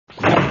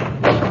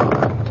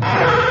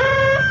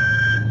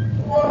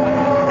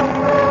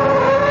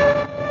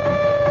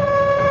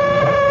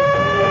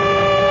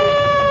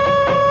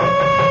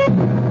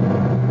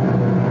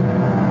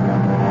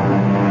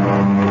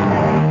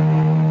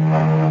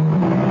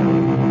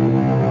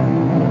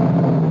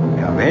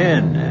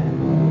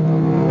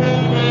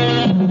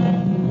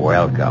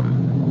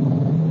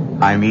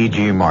I'm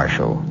E.G.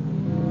 Marshall.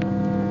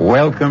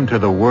 Welcome to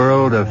the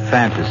world of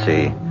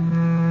fantasy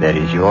that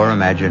is your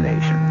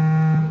imagination.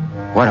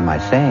 What am I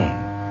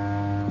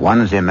saying?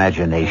 One's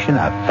imagination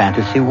a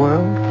fantasy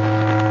world?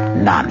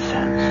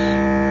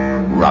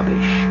 Nonsense. Rubbish.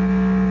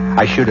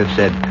 I should have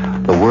said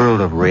the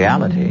world of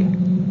reality.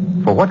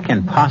 For what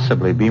can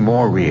possibly be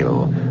more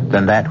real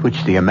than that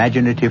which the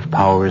imaginative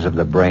powers of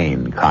the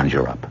brain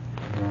conjure up?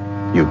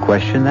 You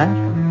question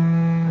that?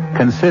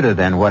 Consider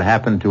then what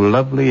happened to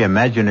lovely,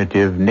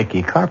 imaginative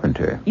Nicky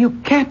Carpenter. You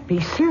can't be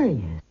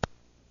serious.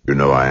 You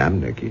know I am,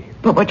 Nicky.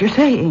 But what you're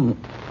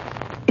saying,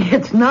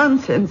 it's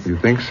nonsense. You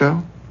think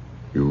so?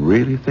 You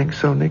really think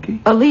so,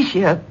 Nicky?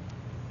 Alicia,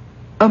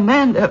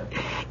 Amanda,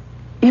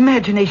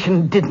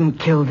 imagination didn't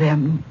kill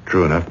them.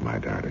 True enough, my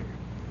darling.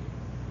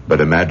 But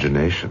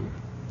imagination,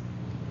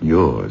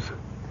 yours,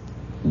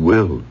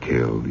 will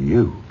kill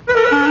you.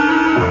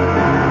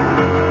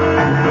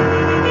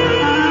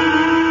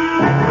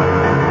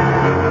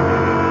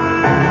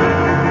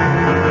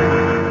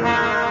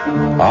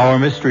 Our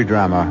mystery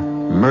drama,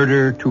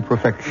 Murder to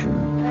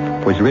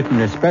Perfection, was written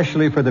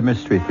especially for the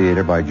Mystery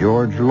Theater by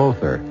George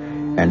Lothar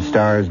and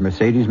stars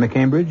Mercedes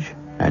McCambridge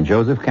and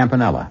Joseph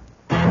Campanella.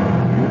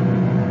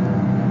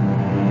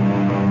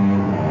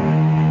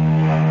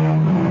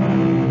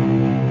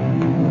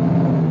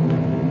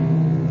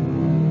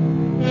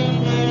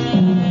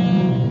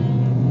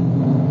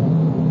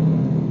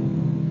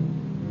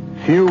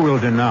 Few will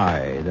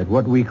deny that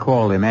what we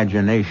call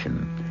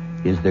imagination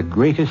is the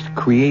greatest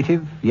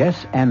creative,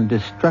 yes, and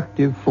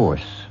destructive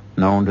force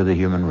known to the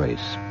human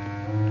race.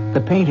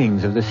 The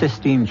paintings of the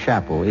Sistine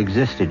Chapel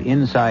existed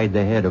inside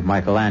the head of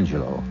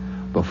Michelangelo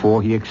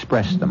before he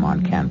expressed them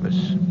on canvas.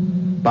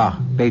 Bach,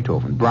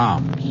 Beethoven,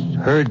 Brahms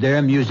heard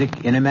their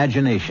music in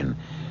imagination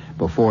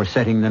before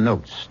setting the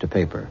notes to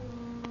paper.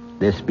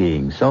 This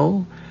being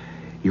so,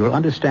 you will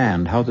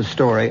understand how the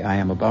story I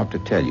am about to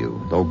tell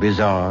you, though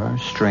bizarre,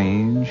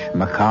 strange,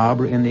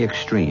 macabre in the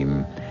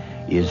extreme,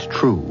 is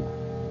true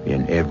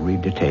in every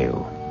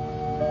detail.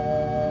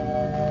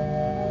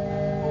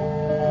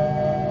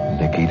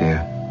 Nicky,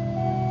 dear.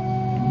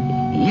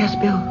 Yes,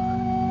 Bill?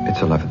 It's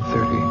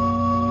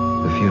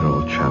 11:30. The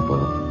funeral chapel.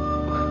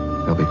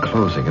 They'll be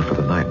closing it for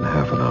the night in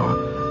half an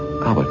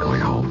hour. I'll be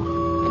going home.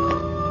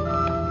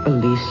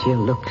 Alicia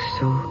looks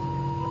so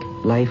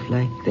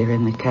lifelike there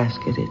in the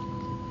casket.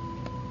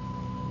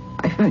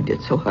 I find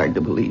it so hard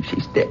to believe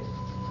she's dead.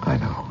 I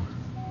know.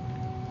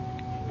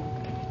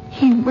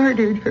 He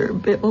murdered her,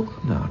 Bill.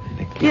 No,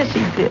 Nicky. Yes, he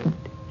did.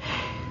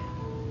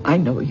 I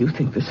know you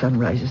think the sun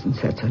rises and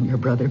sets on your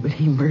brother, but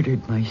he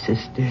murdered my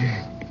sister.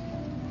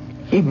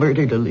 He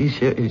murdered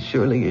Alicia as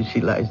surely as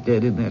she lies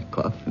dead in that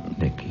coffin.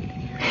 Nicky,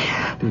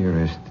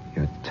 dearest,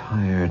 you're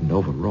tired and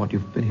overwrought.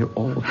 You've been here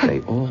all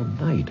day, all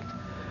night.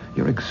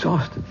 You're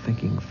exhausted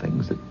thinking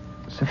things that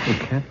simply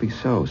can't be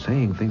so,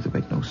 saying things that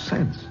make no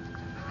sense.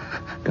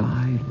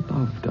 Guy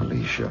loved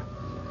Alicia.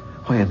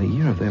 Why, in the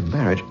year of their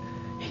marriage,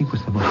 he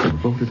was the most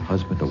devoted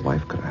husband a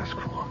wife could ask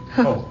for.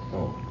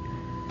 Oh.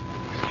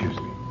 Excuse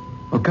me.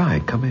 Oh, Guy,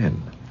 come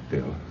in.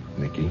 Bill,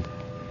 Nicky.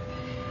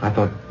 I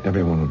thought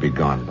everyone would be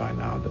gone by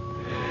now, that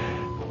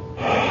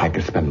I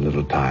could spend a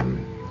little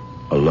time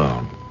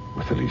alone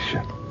with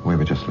Alicia. We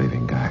were just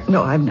leaving, Guy.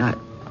 No, I'm not.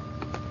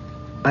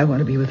 I want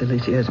to be with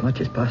Alicia as much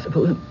as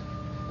possible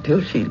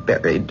until she's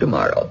buried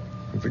tomorrow.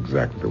 That's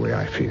exactly the way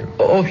I feel.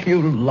 Oh,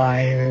 you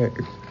liar.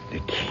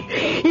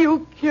 Nicky.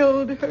 You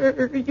killed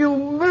her. You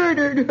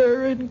murdered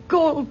her in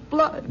cold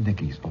blood.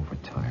 Nicky's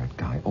overtired,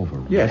 Guy.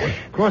 Overwrought. Yes,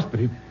 of course, but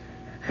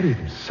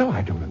even so,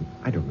 I don't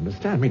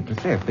understand. I mean, to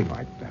say a thing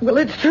like that. Well,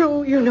 it's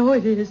true. You know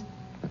it is.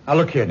 Now,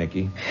 look here,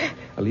 Nicky.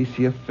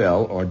 Alicia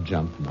fell or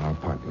jumped from our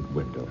apartment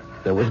window.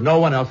 There was no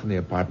one else in the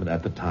apartment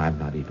at the time,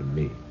 not even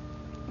me.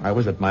 I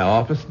was at my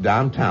office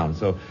downtown,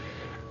 so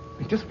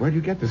just where do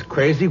you get this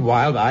crazy,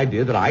 wild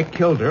idea that I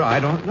killed her? I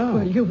don't know.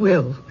 Well, you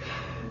will.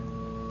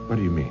 What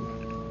do you mean?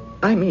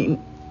 I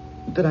mean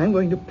that I'm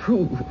going to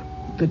prove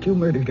that you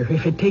murdered her.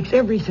 If it takes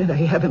every cent I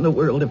have in the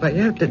world, if I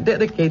have to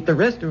dedicate the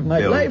rest of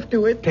my Bill, life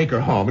to it. Take her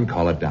home and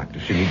call a doctor.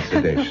 She needs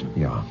sedation.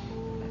 Yeah.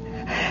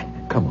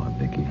 Come on,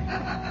 Nicky.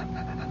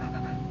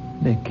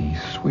 Nicky,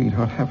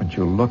 sweetheart, haven't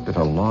you looked at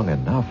her long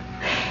enough?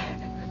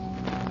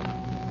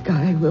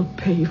 Guy will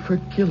pay for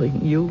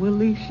killing you,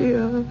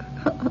 Alicia.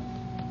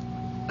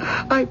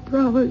 I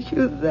promise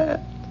you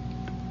that.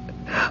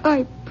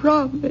 I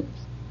promise.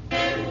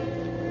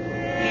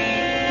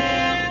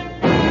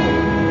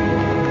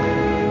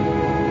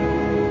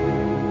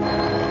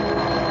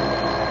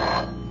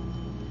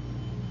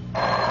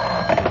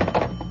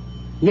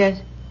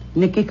 Yes,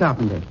 Nicky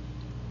Carpenter.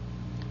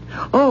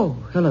 Oh,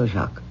 hello,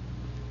 Jacques.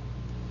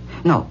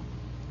 No,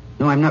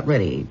 I'm not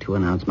ready to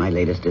announce my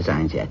latest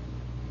designs yet.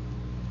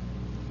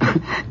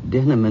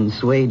 Denim and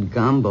suede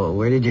combo.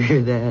 Where did you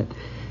hear that?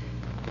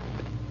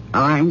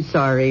 Oh, I'm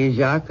sorry,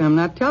 Jacques. I'm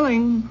not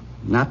telling.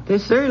 Not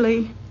this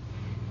early.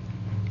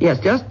 Yes,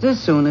 just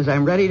as soon as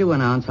I'm ready to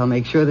announce, I'll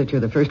make sure that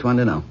you're the first one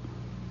to know.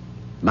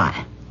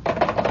 Bye.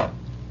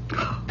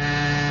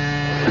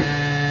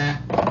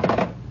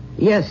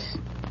 Yes.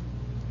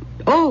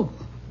 Oh,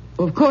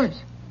 Of course.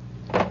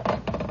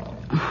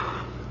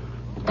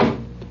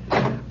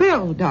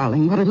 Bill,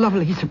 darling, what a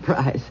lovely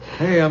surprise.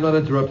 Hey, I'm not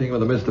interrupting you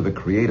in the midst of a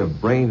creative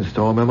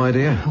brainstorm, am I,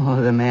 dear?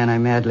 Oh, the man I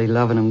madly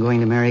love and I'm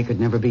going to marry could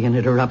never be an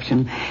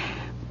interruption.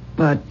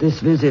 But this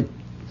visit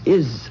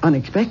is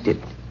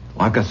unexpected.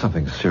 I've got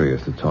something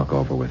serious to talk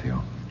over with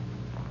you.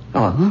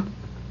 Oh?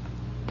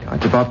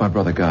 It's about my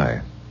brother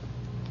Guy.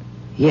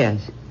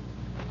 Yes.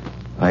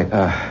 I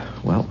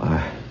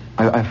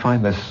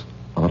find this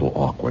a little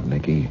awkward,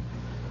 Nicky.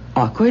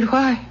 Awkward?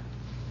 Why?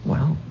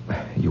 Well,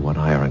 you and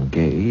I are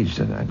engaged,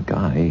 and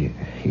Guy,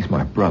 he's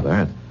my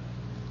brother.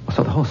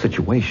 So the whole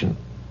situation...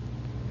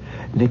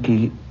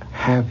 Nicky,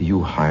 have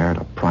you hired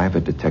a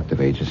private detective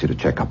agency to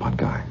check up on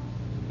Guy?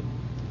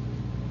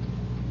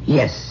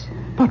 Yes.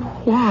 But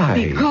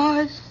why?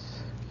 Because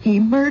he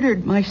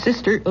murdered my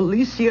sister,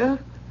 Alicia,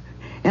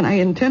 and I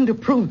intend to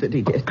prove that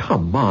he did. Oh,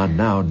 come on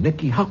now,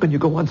 Nicky. How can you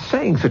go on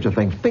saying such a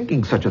thing,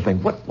 thinking such a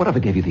thing? Whatever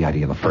gave you the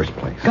idea in the first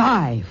place?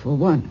 Guy, for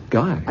one.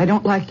 Guy? I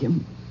don't like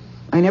him.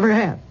 I never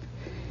have.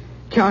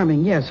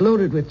 Charming, yes,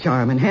 loaded with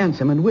charm, and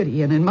handsome and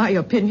witty, and in my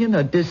opinion,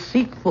 a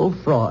deceitful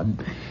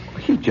fraud.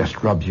 He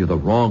just rubs you the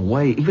wrong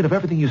way. Even if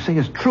everything you say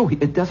is true,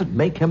 it doesn't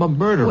make him a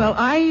murderer. Well,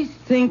 I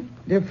think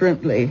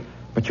differently.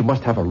 But you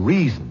must have a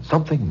reason,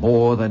 something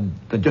more than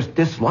just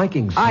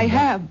disliking someone. I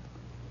have.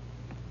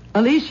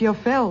 Alicia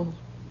fell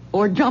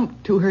or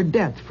jumped to her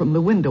death from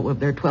the window of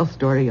their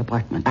 12th-story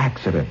apartment.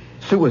 Accident.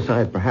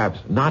 Suicide, perhaps.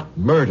 Not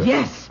murder.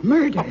 Yes,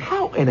 murder.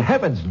 How in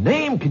heaven's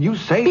name can you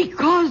say...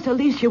 Because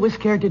Alicia was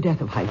scared to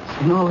death of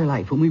heights in all her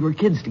life when we were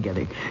kids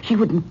together. She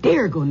wouldn't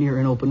dare go near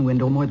an open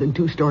window more than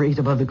 2 stories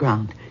above the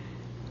ground.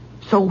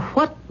 So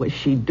what was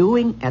she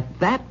doing at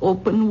that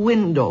open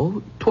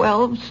window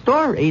 12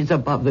 stories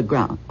above the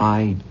ground?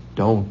 I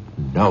don't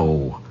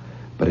know.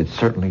 But it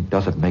certainly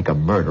doesn't make a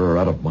murderer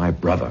out of my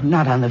brother.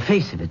 Not on the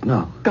face of it,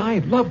 no. Guy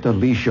loved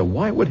Alicia.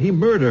 Why would he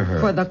murder her?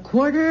 For the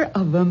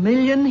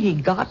 $250,000 he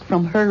got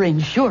from her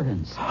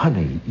insurance.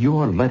 Honey,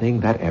 you're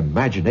letting that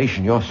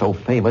imagination you're so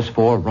famous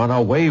for run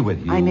away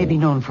with you. I may be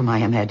known for my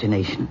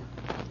imagination,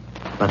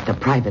 but the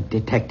private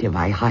detective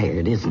I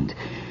hired isn't.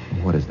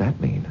 What does that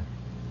mean?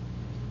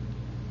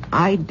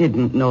 I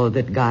didn't know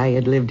that Guy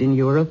had lived in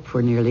Europe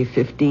for nearly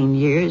 15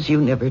 years. You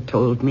never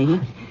told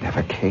me.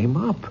 Never came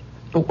up.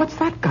 But what's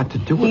that got to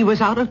do with... He was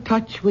out of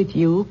touch with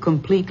you,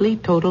 completely,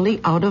 totally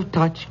out of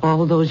touch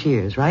all those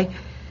years, right?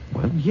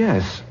 Well,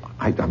 yes.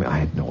 I mean, I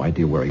had no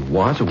idea where he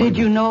was. Or Did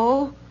you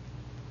know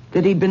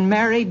that he'd been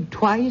married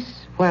twice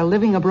while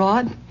living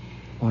abroad?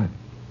 What?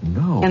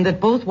 No. And that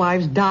both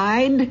wives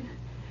died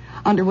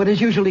under what is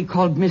usually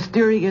called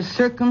mysterious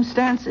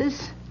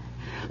circumstances,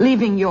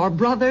 leaving your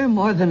brother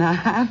more than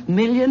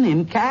 $500,000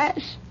 in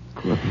cash?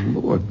 Good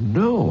Lord,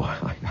 no.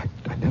 I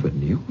never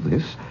knew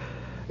this.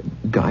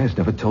 Guy has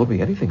never told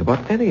me anything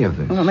about any of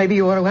this. Well, maybe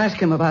you ought to ask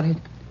him about it.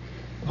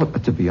 Well,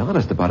 to be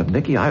honest about it,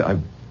 Nicky,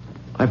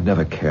 I've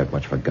never cared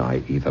much for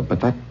Guy either,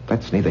 but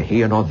that's neither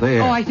here nor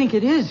there. Oh, I think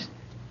it is.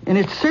 And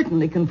it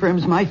certainly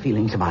confirms my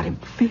feelings about him.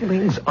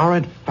 Feelings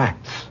aren't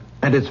facts.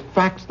 And it's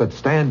facts that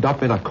stand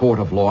up in a court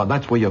of law, and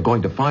that's where you're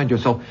going to find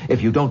yourself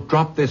if you don't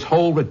drop this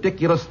whole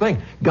ridiculous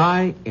thing.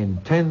 Guy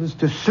intends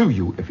to sue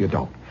you if you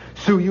don't.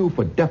 Sue you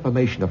for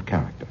defamation of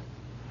character.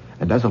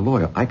 And as a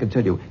lawyer, I can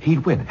tell you he'd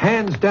win,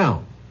 hands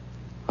down.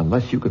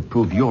 Unless you could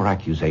prove your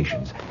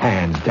accusations,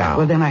 hands down.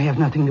 Well, then I have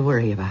nothing to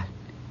worry about.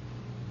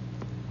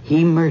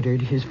 He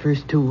murdered his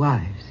first 2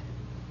 wives.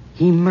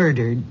 He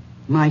murdered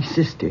my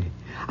sister.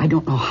 I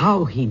don't know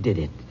how he did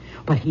it,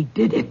 but he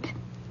did it.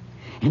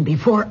 And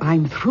before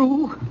I'm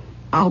through,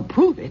 I'll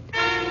prove it.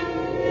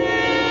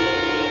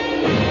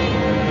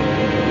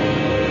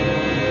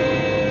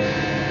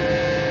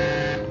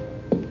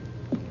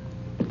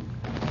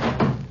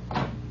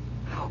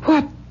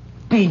 What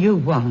do you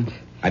want?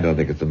 I don't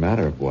think it's a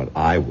matter of what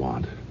I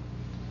want,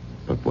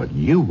 but what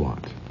you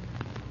want.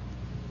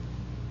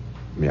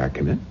 May I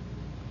come in?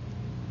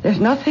 There's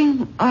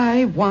nothing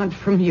I want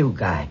from you,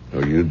 Guy.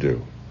 Oh, you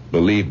do.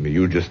 Believe me,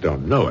 you just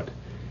don't know it.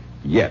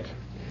 Yet.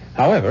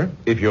 However,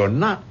 if you're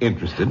not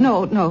interested...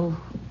 No.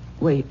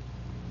 Wait.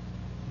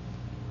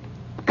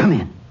 Come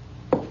in.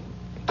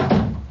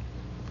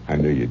 I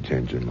knew you'd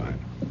change your mind.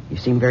 You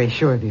seem very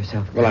sure of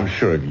yourself. Well, I'm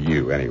sure of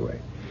you, anyway.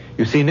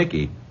 You see,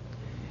 Nicky,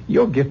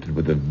 you're gifted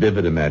with a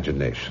vivid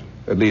imagination.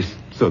 At least,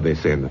 so they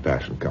say in the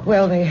fashion columns.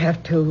 Well, they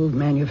have to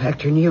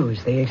manufacture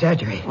news. They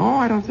exaggerate. Oh,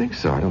 I don't think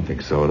so. I don't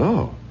think so at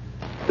all.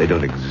 They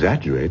don't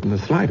exaggerate in the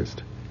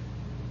slightest.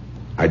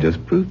 I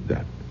just proved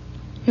that.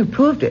 You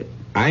proved it.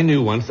 I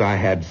knew once I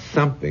had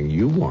something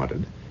you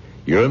wanted,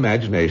 your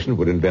imagination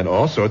would invent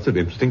all sorts of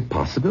interesting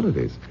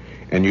possibilities,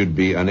 and you'd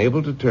be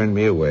unable to turn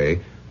me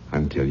away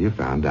until you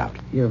found out.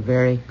 You're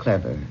very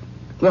clever.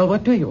 Well,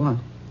 what do you want?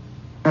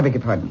 I beg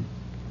your pardon.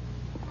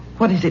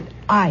 What is it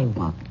I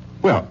want?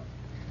 Well,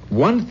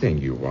 one thing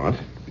you want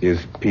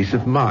is peace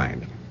of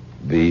mind,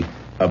 the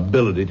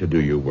ability to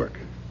do your work.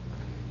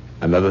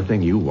 Another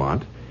thing you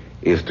want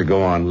is to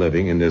go on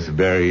living in this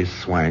very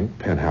swank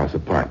penthouse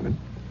apartment,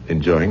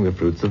 enjoying the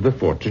fruits of the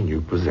fortune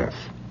you possess.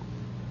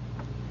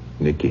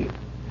 Nicky,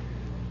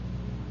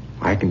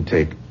 I can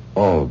take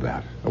all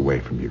that away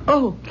from you.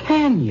 Oh,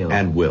 can you?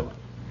 And will.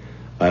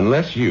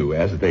 Unless you,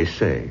 as they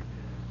say,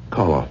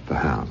 call off the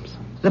hounds.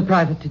 The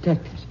private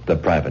detectives. The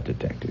private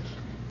detectives.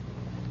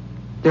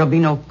 There'll be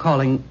no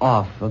calling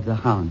off of the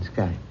hounds,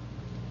 Guy.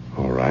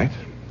 All right.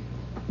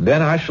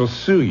 Then I shall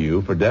sue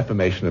you for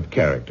defamation of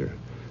character.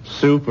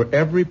 Sue for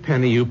every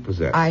penny you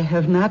possess. I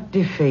have not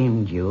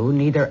defamed you.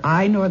 Neither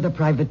I nor the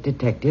private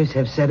detectives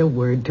have said a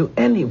word to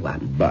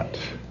anyone. But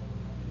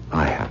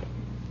I have.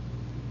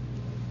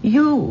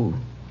 You?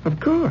 Of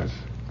course.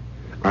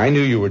 I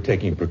knew you were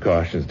taking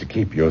precautions to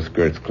keep your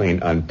skirts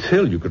clean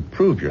until you could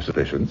prove your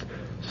suspicions.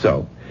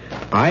 So,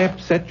 I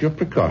upset your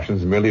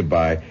precautions merely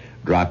by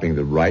dropping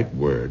the right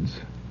words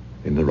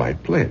in the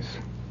right place.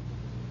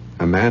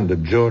 Amanda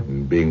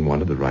Jordan being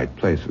one of the right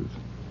places.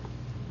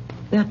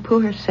 That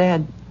poor,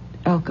 sad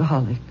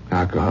alcoholic.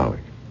 Alcoholic.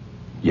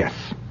 Yes.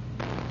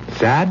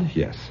 Sad?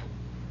 Yes.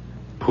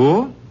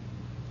 Poor?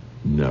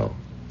 No.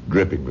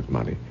 Dripping with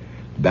money.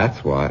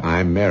 That's why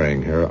I'm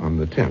marrying her on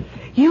the 10th.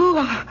 You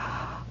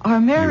are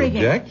marrying...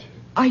 You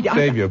object?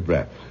 Save your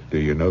breath. Do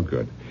you no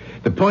good.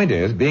 The point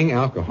is, being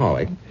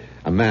alcoholic,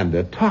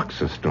 Amanda talks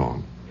so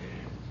strong.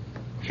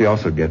 She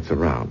also gets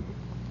around.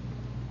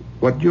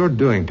 What you're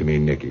doing to me,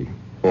 Nicky,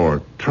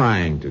 or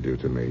trying to do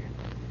to me,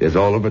 is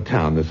all over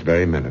town this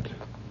very minute.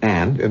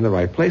 And in the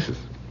right places.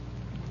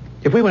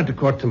 If we went to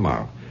court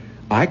tomorrow,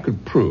 I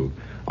could prove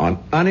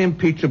on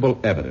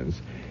unimpeachable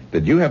evidence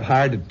that you have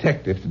hired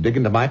detectives to dig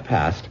into my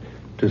past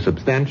to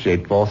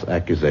substantiate false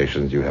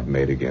accusations you have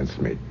made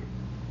against me.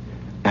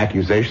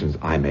 Accusations,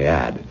 I may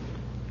add,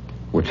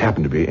 which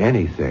happen to be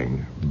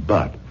anything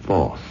but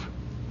false.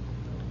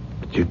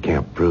 But you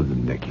can't prove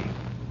them, Nicky,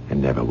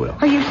 and never will.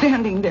 Are you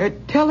standing there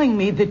telling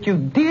me that you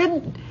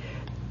did?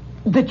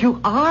 That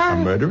you are? A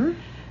murderer?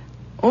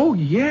 Oh,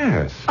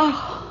 yes.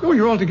 Oh,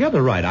 you're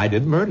altogether right. I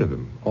did murder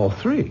them. All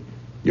three.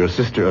 Your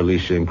sister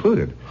Alicia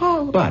included.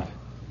 Oh. But,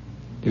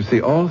 you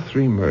see, all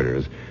three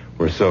murders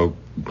were so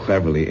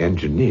cleverly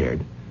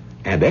engineered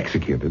and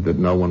executed that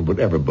no one would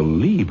ever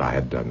believe I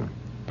had done them,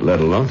 let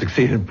alone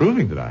succeed in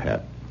proving that I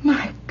had.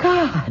 My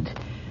God.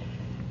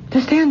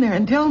 To stand there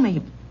and tell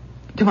me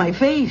to my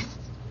face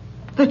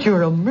that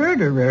you're a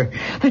murderer,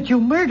 that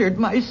you murdered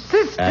my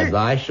sister. As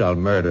I shall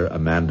murder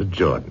Amanda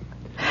Jordan,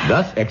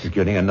 thus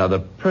executing another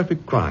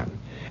perfect crime.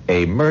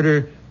 A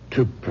murder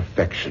to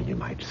perfection, you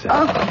might say.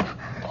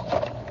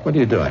 What are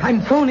you doing?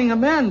 I'm phoning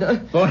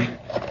Amanda.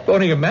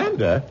 Phoning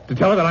Amanda? To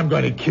tell her that I'm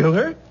going to kill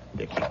her?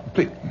 Nicky,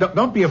 please,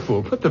 don't be a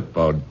fool. Put the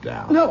phone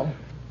down. No.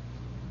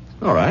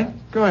 All right,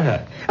 go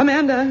ahead.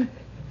 Amanda,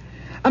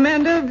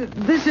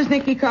 this is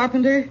Nicky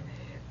Carpenter.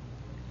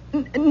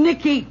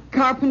 Nicky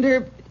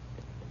Carpenter.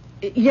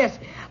 Yes,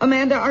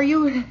 Amanda, are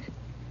you...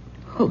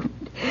 Oh,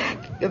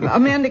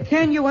 Amanda,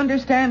 can you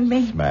understand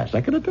me? Smash,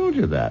 I could have told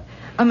you that.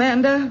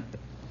 Amanda,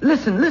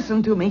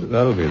 listen to me.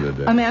 That'll be the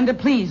day. Amanda,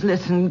 please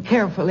listen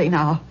carefully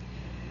now.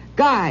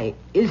 Guy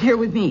is here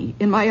with me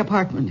in my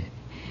apartment.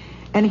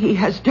 And he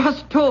has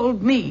just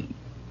told me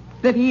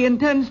that he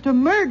intends to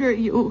murder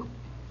you.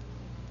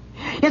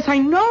 Yes, I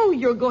know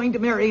you're going to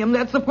marry him.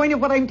 That's the point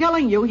of what I'm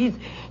telling you.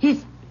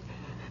 He's...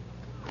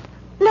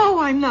 No,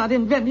 I'm not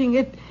inventing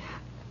it.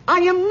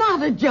 I am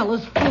not a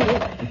jealous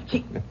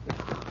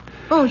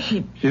fool. She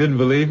didn't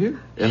believe you?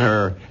 In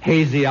her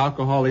hazy,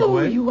 alcoholic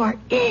way? You are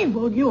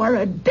evil. You are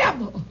a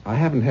devil. I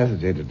haven't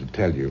hesitated to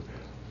tell you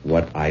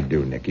what I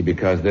do, Nicky,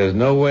 because there's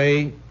no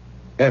way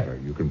ever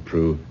you can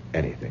prove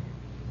anything.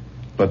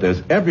 But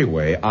there's every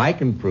way I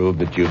can prove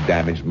that you've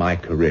damaged my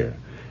career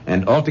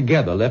and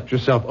altogether left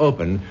yourself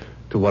open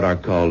to what are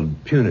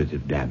called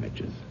punitive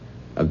damages.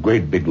 A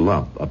great big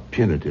lump of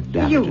punitive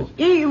damages. You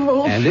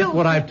evil... And if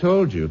what I've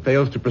told you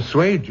fails to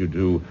persuade you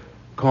to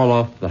call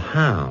off the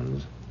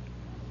hounds,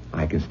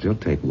 I can still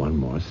take one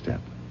more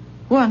step.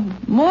 One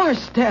more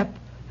step?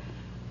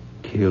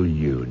 Kill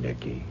you,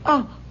 Nicky.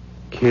 Oh.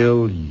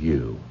 Kill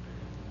you.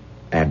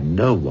 And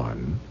no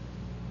one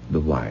the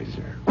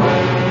wiser.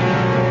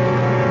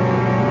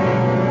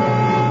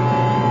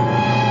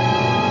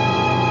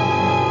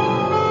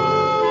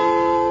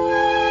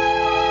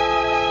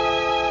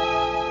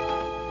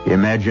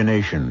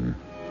 Imagination.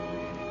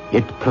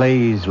 It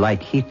plays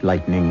like heat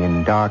lightning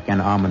in dark and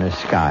ominous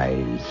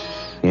skies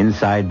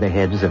inside the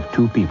heads of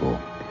two people,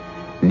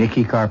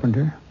 Nicky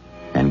Carpenter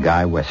and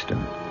Guy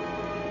Weston,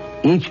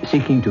 each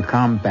seeking to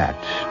combat,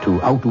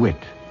 to outwit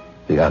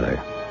the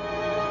other.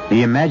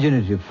 The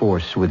imaginative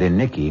force within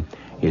Nicky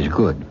is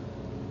good,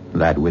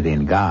 that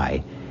within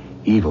Guy,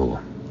 evil.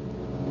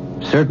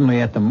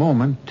 Certainly at the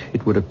moment,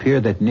 it would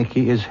appear that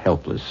Nicky is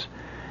helpless,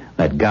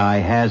 that Guy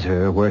has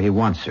her where he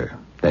wants her,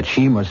 that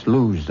she must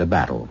lose the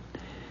battle.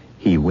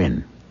 He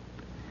win.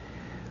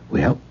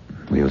 Well,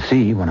 we'll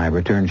see when I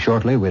return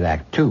shortly with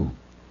Act 2.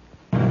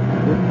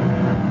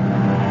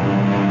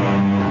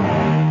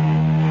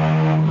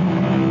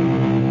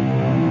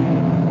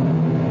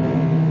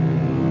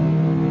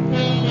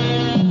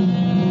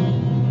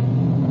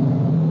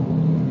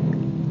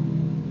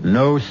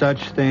 No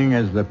such thing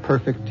as the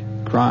perfect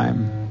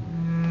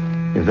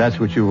crime. If that's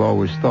what you've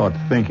always thought,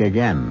 think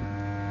again.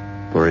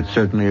 For it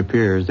certainly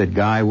appears that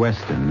Guy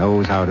Weston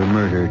knows how to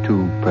murder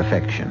to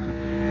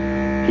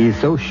perfection. He is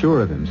so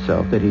sure of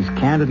himself that he's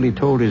candidly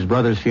told his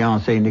brother's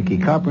fiancée, Nikki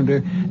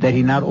Carpenter, that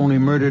he not only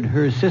murdered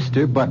her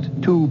sister,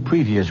 but 2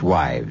 previous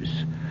wives.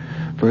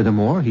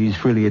 Furthermore, he's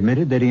freely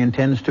admitted that he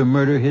intends to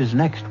murder his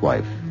next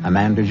wife,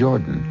 Amanda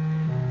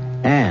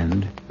Jordan,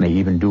 and may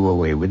even do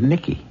away with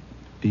Nikki.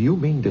 Do you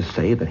mean to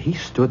say that he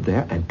stood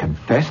there and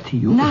confessed to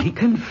you? Not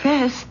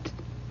confessed.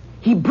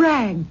 He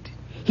bragged.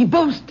 He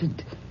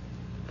boasted.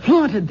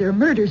 Flaunted their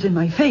murders in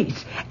my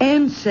face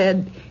and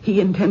said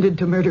he intended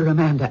to murder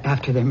Amanda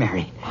after they're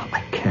married. Oh, I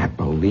can't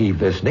believe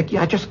this, Nicky.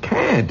 I just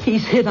can't.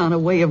 He's hit on a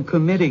way of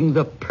committing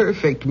the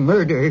perfect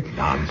murder.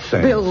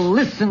 Nonsense. Bill,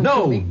 listen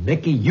to me. No,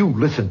 Nicky, you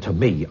listen to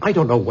me. I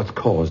don't know what's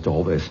caused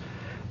all this.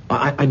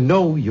 I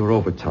know you're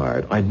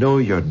overtired. I know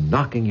you're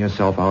knocking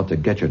yourself out to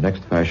get your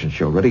next fashion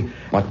show ready.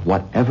 But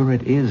whatever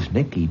it is,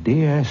 Nicky,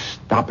 dear,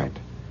 stop it.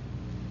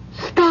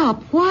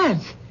 Stop what?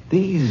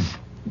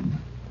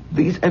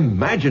 These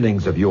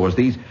imaginings of yours,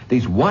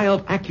 these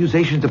wild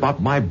accusations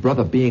about my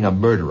brother being a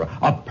murderer,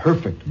 a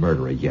perfect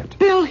murderer yet.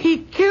 Bill, he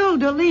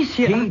killed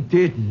Alicia. He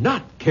did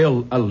not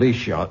kill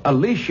Alicia.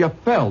 Alicia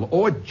fell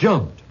or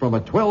jumped from a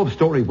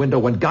 12-story window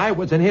when Guy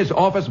was in his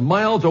office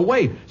miles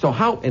away. So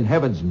how in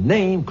heaven's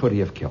name could he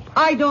have killed her?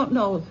 I don't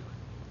know.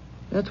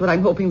 That's what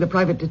I'm hoping the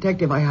private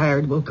detective I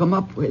hired will come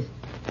up with.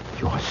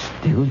 You're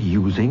still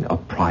using a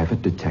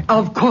private detective?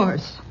 Of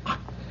course.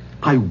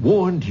 I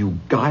warned you,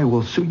 Guy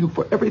will sue you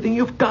for everything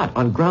you've got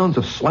on grounds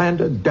of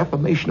slander,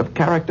 defamation of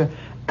character,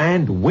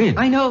 and win.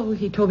 I know.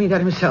 He told me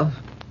that himself.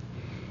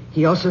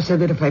 He also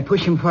said that if I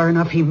push him far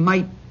enough, he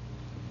might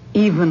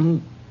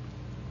even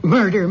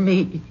murder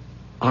me.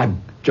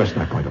 I'm just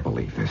not going to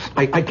believe this.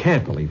 I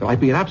can't believe it.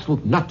 I'd be an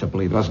absolute nut to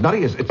believe it. As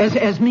nutty as...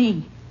 As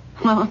me?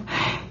 Huh?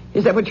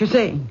 Is that what you're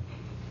saying?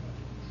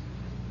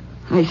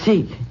 I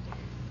see.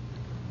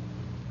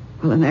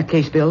 Well, in that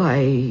case, Bill,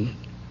 I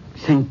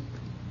think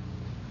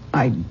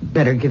I'd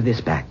better give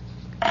this back.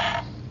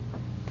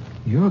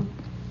 You're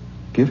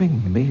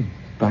giving me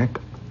back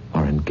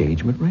our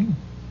engagement ring?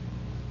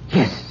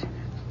 Yes.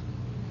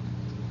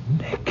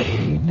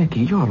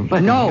 Nicky, you're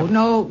letting...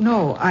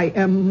 No. I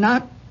am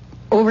not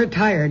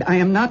overtired. I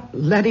am not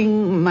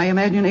letting my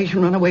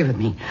imagination run away with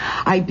me.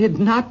 I did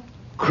not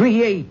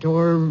create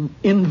or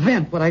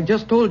invent what I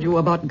just told you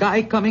about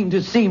Guy coming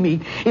to see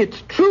me.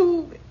 It's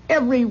true,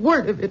 every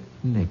word of it.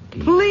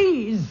 Nicky.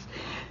 Please.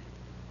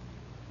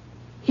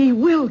 He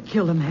will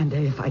kill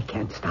Amanda if I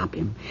can't stop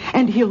him.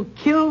 And he'll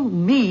kill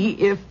me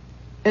if,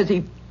 as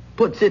he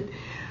puts it,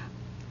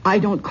 I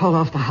don't call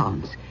off the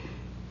hounds.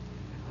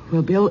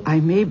 Well, Bill,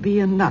 I may be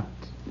a nut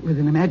with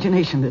an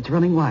imagination that's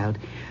running wild,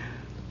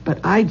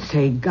 but I'd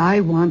say Guy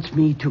wants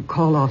me to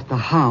call off the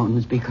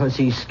hounds because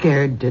he's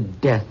scared to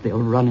death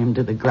they'll run him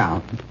to the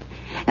ground.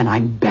 And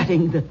I'm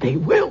betting that they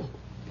will.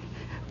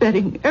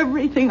 Betting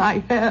everything I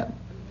have.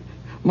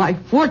 My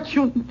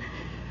fortune,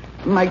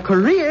 my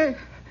career,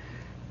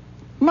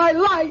 my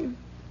life.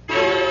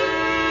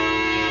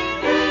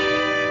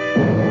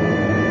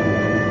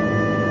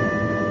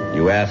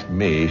 You ask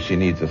me, she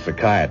needs a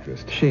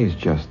psychiatrist. She's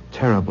just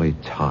terribly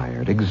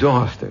tired,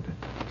 exhausted.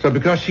 So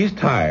because she's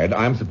tired,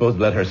 I'm supposed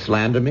to let her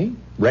slander me?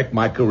 Wreck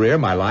my career,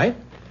 my life?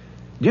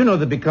 Do you know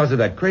that because of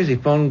that crazy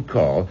phone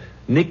call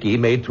Nikki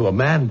made to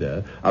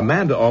Amanda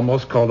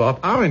almost called off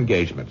our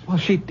engagement? Well,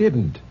 she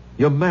didn't.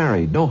 You're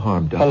married. No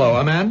harm done. Hello,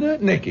 Amanda?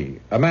 Nikki.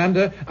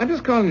 Amanda, I'm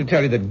just calling to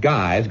tell you that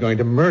Guy's going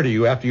to murder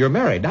you after you're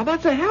married. Now,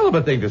 that's a hell of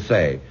a thing to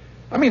say.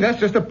 I mean, that's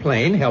just a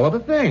plain hell of a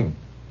thing.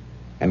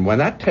 And when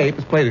that tape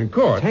is played in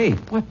court...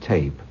 Tape? What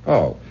tape?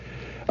 Oh.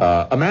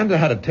 Amanda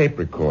had a tape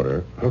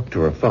recorder hooked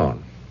to her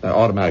phone.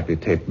 Automatically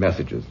taped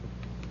messages.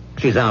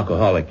 She's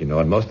alcoholic, you know,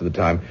 and most of the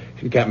time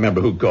she can't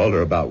remember who called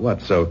her about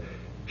what, so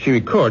she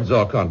records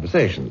all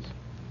conversations.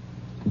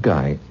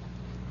 Guy,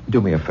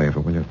 do me a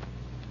favor, will you?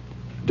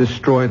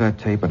 Destroy that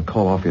tape and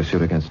call off your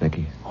suit against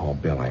Nikki. Oh,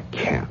 Bill, I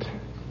can't.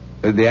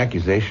 The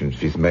accusations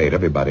she's made,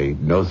 everybody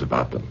knows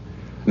about them.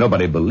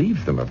 Nobody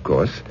believes them, of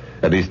course.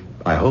 At least,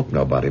 I hope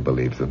nobody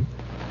believes them.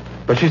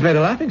 But she's made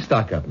a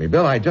laughingstock of me.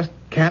 Bill, I just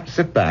can't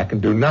sit back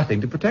and do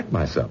nothing to protect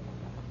myself.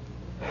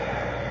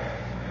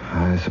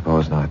 I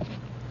suppose not.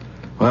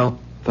 Well,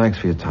 thanks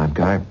for your time,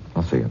 Guy.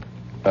 I'll see you.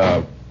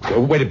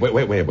 Wait a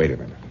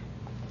minute.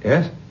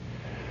 Yes?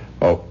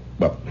 Oh,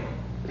 well,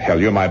 hell,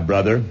 you're my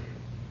brother.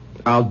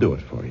 I'll do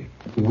it for you.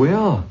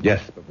 Will?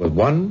 Yes, but with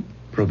one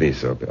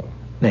proviso, Bill.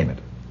 Name it.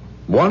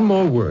 One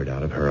more word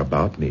out of her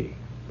about me.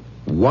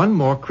 One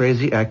more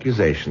crazy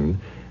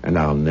accusation, and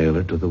I'll nail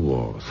her to the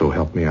wall. So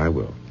help me, I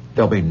will.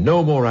 There'll be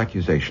no more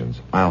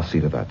accusations. I'll see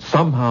to that.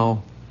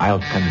 Somehow, I'll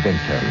convince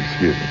her.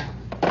 Excuse me.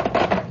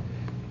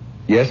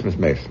 Yes, Miss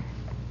Mason.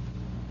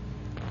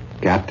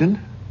 Captain?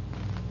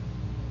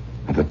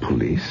 Of the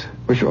police?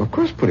 Well, sure, of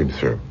course, put him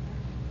through.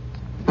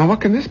 Now,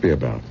 what can this be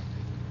about?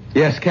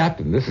 Yes,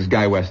 Captain, this is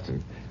Guy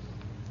Weston.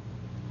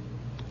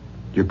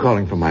 You're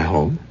calling from my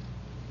home?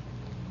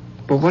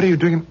 But what are you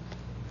doing?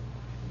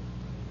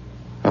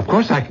 Of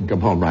course I can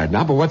come home right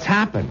now, but what's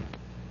happened?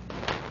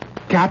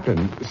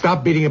 Captain,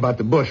 stop beating about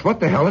the bush.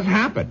 What the hell has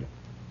happened?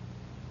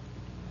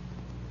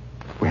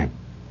 When?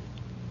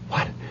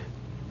 What?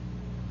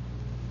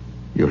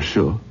 You're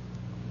sure?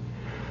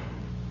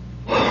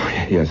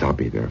 Yes, I'll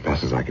be there as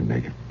fast as I can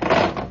make it.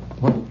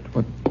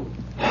 What?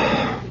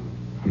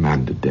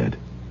 Amanda dead.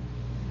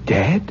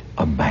 Dead?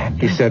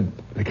 Amanda? He said,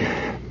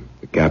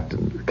 the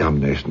captain, a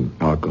combination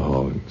of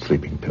alcohol and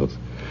sleeping pills.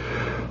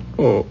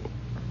 Oh.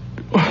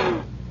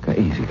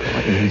 Easy,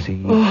 easy.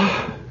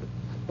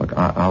 Look,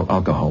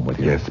 I'll go home with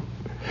you. Yes.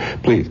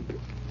 Please,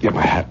 get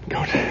my hat and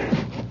coat.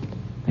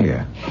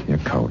 Here, your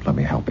coat. Let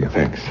me help you.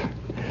 Thanks.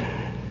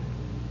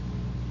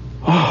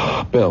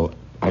 Oh, Bill,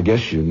 I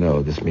guess you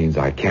know this means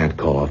I can't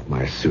call off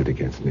my suit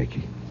against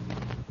Nikki.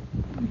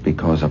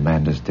 Because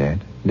Amanda's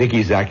dead?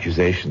 Nikki's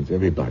accusations,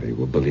 everybody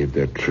will believe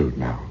they're true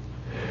now.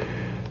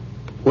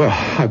 Well,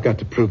 I've got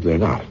to prove they're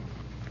not.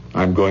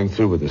 I'm going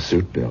through with the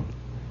suit, Bill.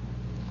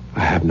 I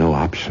have no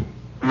option.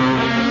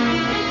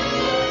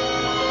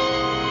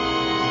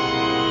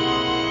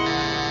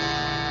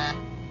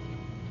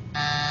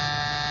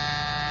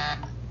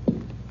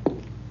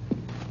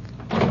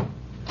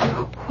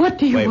 What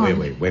do you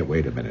want?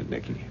 Wait a minute,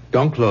 Nikki.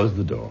 Don't close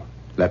the door.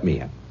 Let me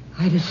in.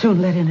 I'd as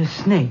soon let in a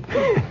snake.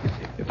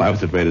 If I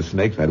was afraid of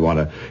snakes, I'd want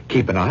to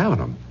keep an eye on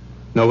them.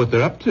 Know what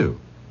they're up to.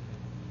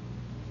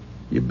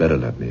 You better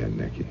let me in,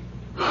 Nikki.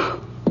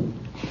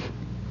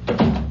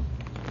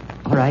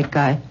 All right,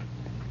 Guy.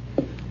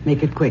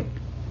 Make it quick.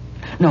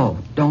 No,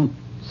 don't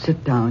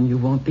sit down. You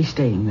won't be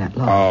staying that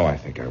long. Oh, I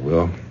think I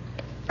will.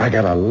 I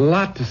got a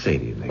lot to say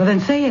to you, Nikki. Well, then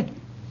say it.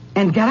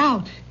 And get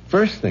out.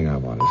 First thing I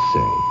want to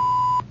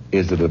say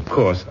is that, of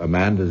course,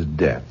 Amanda's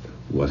death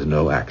was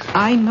no accident.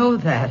 I know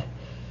that.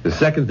 The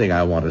second thing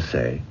I want to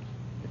say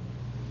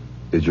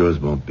is yours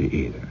won't be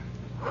either.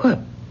 What?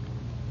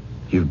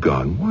 You've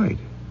gone white.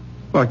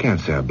 Well, I can't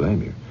say I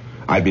blame you.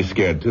 I'd be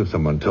scared, too, if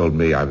someone told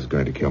me I was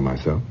going to kill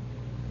myself.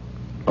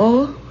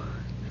 Oh,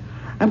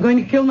 I'm going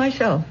to kill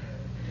myself.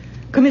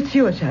 Commit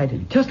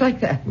suicide, just like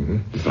that. Mm-hmm.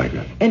 Just like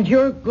that. And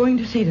you're going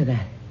to see to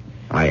that.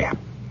 I am.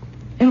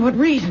 And what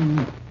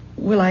reason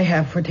will I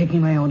have for taking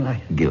my own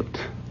life?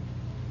 Guilt.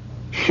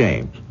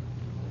 Shame.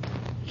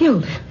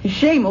 Guilt?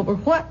 Shame over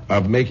what?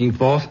 Of making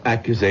false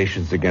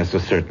accusations against a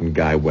certain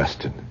Guy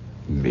Weston.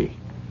 Me.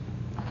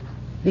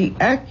 The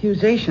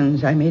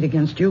accusations I made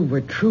against you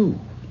were true,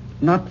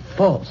 not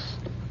false.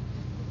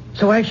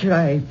 So why should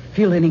I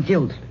feel any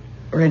guilt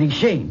or any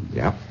shame?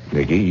 Yeah,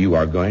 Nikki, you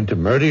are going to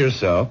murder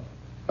yourself,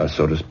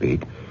 so to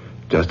speak,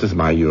 just as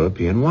my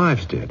European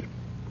wives did.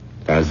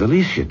 As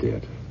Alicia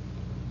did.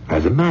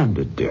 As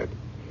Amanda did.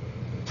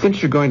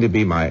 Since you're going to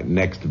be my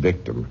next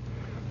victim,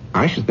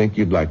 I should think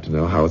you'd like to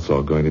know how it's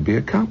all going to be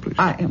accomplished.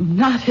 I am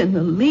not in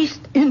the least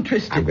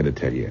interested. I'm going to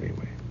tell you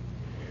anyway.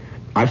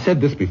 I've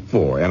said this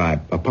before, and I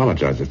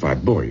apologize if I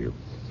bore you.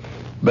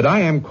 But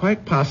I am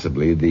quite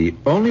possibly the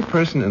only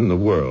person in the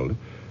world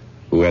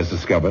who has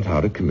discovered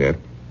how to commit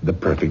the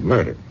perfect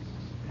murder.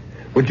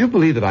 Would you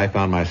believe that I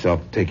found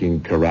myself taking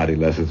karate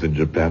lessons in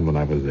Japan when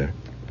I was there?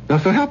 Now,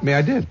 so help me,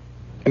 I did.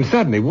 And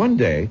suddenly, one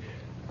day,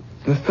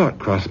 the thought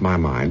crossed my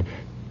mind,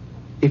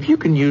 if you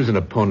can use an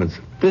opponent's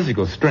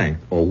physical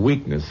strength or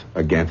weakness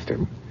against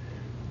him,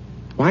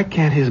 why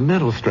can't his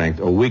mental strength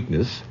or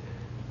weakness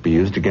be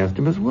used against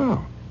him as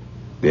well?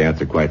 The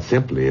answer, quite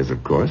simply, is,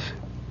 of course,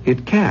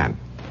 it can.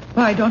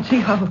 Well, I don't see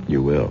how.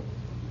 You will.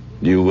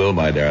 You will,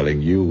 my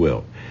darling, you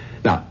will.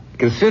 Now,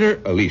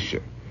 consider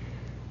Alicia.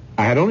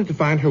 I had only to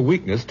find her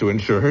weakness to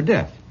ensure her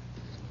death.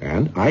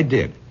 And I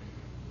did.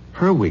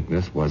 Her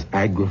weakness was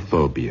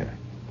agoraphobia.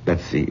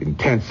 That's the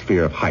intense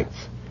fear of heights.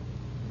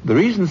 The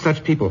reason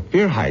such people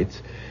fear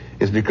heights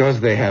is because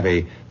they have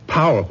a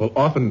powerful,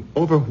 often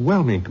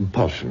overwhelming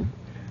compulsion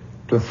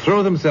to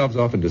throw themselves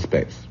off into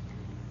space.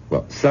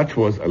 Well, such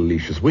was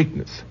Alicia's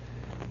weakness.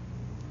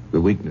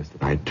 The weakness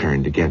that I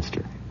turned against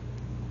her.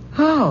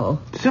 How?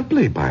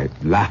 Simply by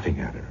laughing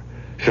at her,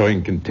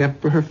 showing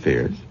contempt for her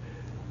fears,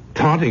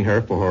 taunting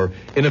her for her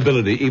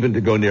inability even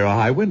to go near a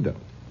high window.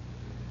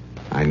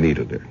 I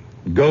needled her,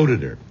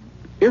 goaded her,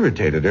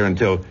 irritated her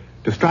until,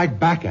 to strike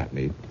back at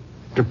me,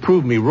 to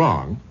prove me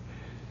wrong,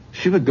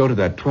 she would go to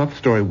that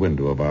 12th-story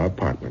window of our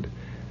apartment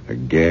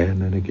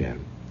again and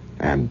again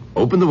and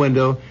open the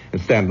window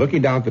and stand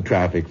looking down at the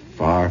traffic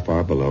far,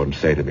 far below and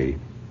say to me,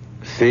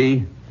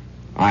 "See,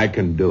 I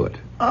can do it."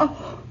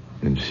 Oh.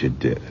 And she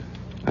did.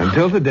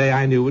 Until the day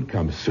I knew would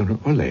come sooner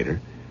or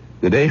later,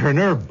 the day her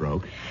nerve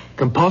broke,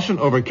 compulsion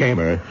overcame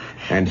her,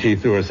 and she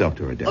threw herself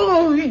to her death.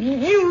 Oh,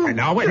 you...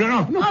 Now, wait,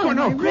 no,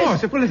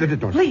 claws. Well,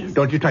 listen, Please.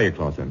 Don't you try your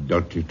claws on.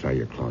 Don't you try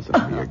your claws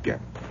on me again.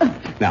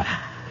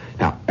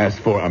 Now, as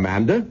for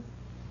Amanda,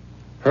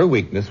 her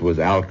weakness was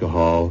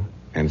alcohol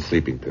and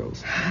sleeping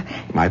pills.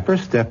 My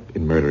first step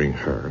in murdering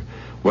her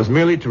was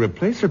merely to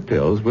replace her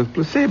pills with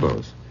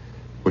placebos,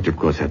 which, of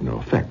course, had no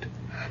effect.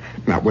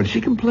 Now, when she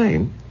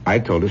complained, I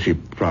told her she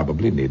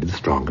probably needed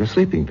stronger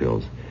sleeping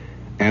pills,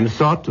 and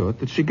saw to it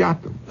that she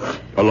got them,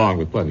 along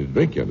with plenty to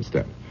drink, you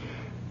understand.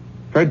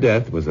 Her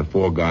death was a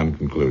foregone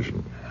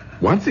conclusion.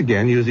 Once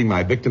again, using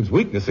my victim's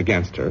weakness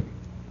against her,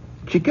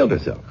 She killed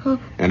herself. Huh?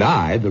 And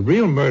I, the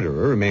real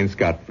murderer, remain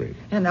scot-free.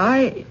 And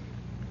I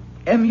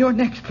am your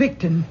next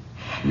victim.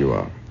 You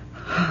are.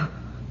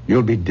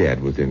 You'll be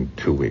dead within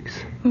 2 weeks.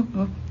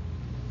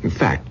 In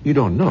fact, you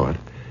don't know it,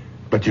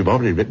 but you've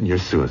already written your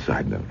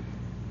suicide note.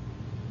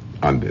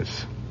 On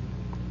this.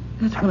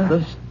 That's one of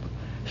those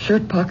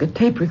shirt pocket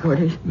tape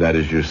recorders. That,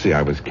 as you see,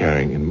 I was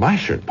carrying in my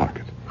shirt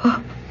pocket. Huh?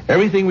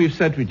 Everything we've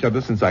said to each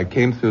other since I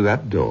came through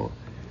that door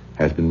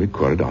has been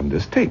recorded on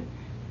this tape.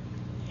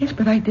 Yes,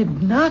 but I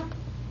did not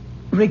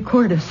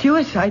record a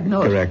suicide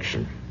note.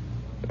 Correction.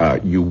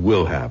 You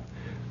will have.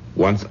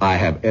 Once I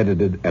have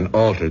edited and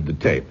altered the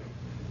tape,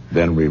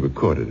 then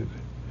re-recorded it.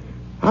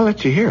 I'll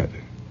let you hear it.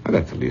 Well,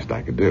 that's the least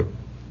I could do.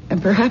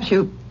 And perhaps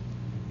you'd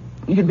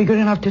be good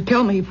enough to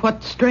tell me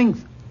what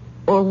strength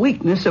or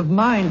weakness of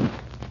mine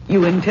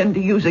you intend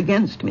to use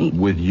against me.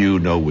 With you,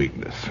 no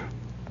weakness.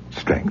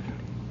 Strength.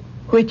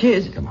 Which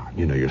is? Come on,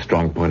 you know your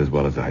strong point as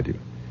well as I do.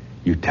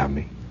 You tell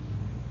me.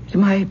 It's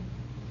my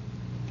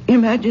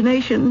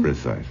imagination.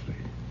 Precisely.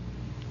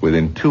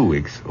 Within 2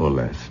 weeks or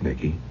less,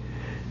 Nikki,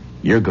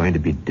 you're going to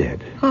be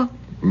dead. Huh?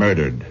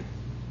 Murdered.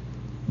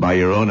 By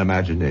your own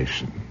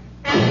imagination.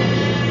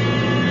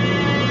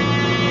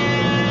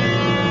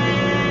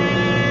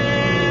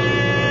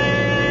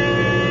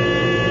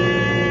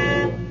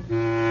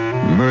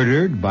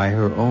 Murdered by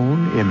her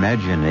own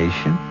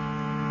imagination?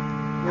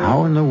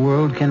 How in the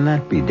world can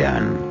that be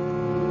done?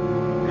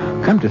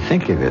 Come to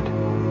think of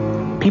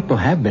it, people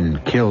have been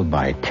killed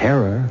by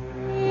terror,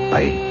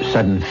 by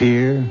sudden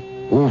fear,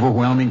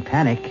 overwhelming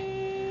panic.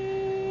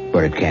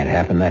 But it can't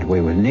happen that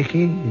way with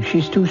Nikki.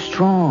 She's too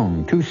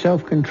strong, too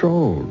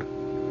self-controlled.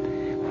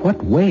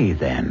 What way,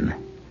 then?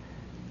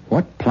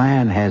 What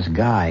plan has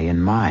Guy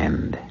in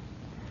mind?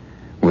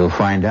 We'll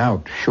find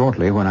out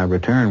shortly when I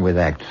return with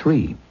Act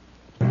 3.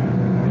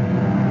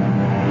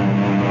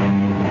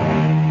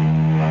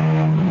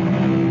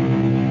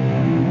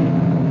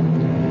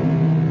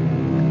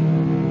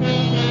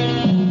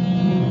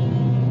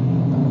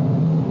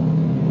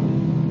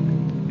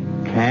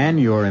 Can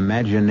your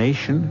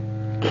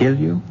imagination kill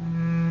you?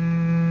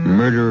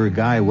 Murderer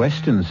Guy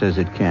Weston says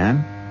it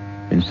can.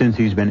 And since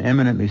he's been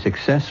eminently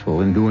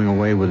successful in doing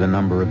away with a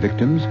number of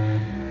victims,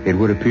 it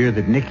would appear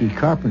that Nikki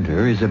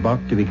Carpenter is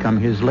about to become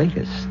his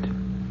latest.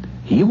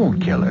 He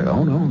won't kill her.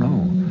 Oh,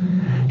 no.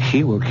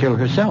 She will kill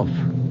herself.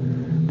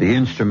 The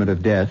instrument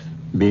of death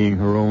being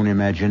her own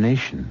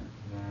imagination.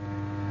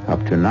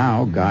 Up to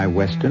now, Guy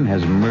Weston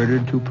has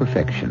murdered to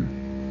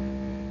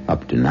perfection.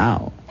 Up to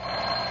now.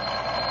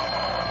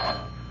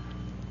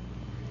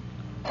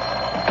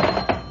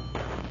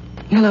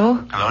 Hello?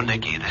 Hello,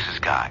 Nikki. This is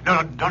Guy.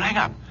 No, don't hang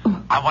up.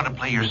 I want to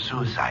play your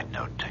suicide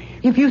note to you.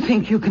 If you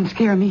think you can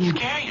scare me...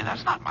 Scare you?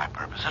 That's not my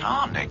purpose at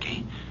all,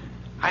 Nikki.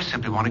 I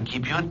simply want to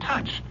keep you in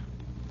touch.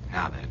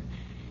 Now then,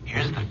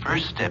 here's the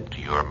first step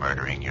to your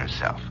murdering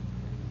yourself.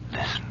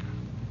 Listen.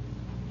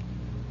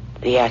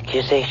 The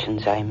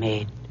accusations I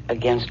made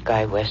against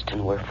Guy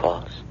Weston were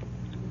false.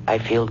 I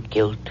feel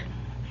guilt,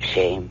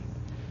 shame.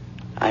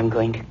 I'm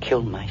going to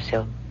kill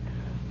myself,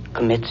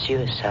 commit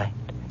suicide.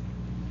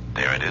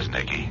 There it is,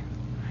 Nikki.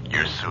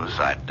 Your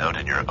suicide note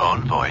in your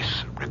own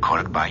voice,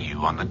 recorded by you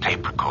on the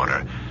tape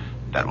recorder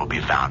that will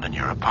be found in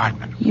your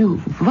apartment. You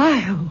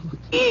vile,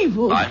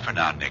 evil... Bye for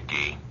now,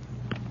 Nikki.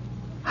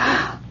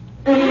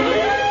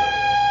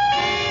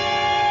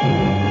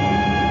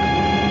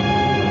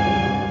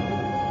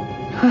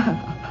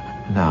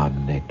 Now,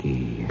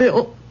 Nikki.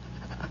 Bill.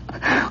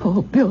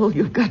 Oh, Bill,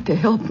 you've got to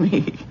help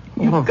me.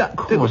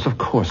 Of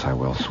course I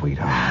will,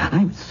 sweetheart.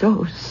 I'm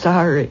so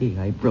sorry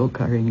I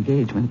broke our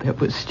engagement. That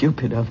was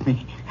stupid of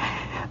me.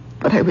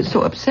 But I was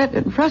so upset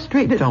and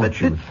frustrated.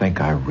 Don't you think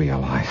I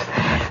realize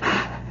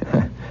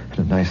that?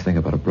 The nice thing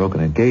about a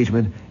broken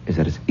engagement is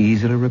that it's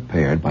easily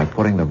repaired by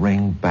putting the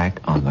ring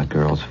back on the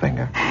girl's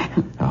finger.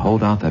 Now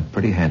hold out that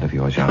pretty hand of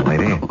yours, young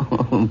lady.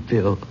 Oh,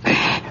 Bill.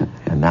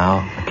 And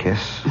now a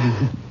kiss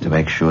to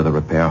make sure the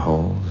repair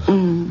holds.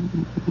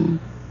 Mm-hmm.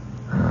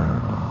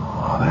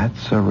 Oh,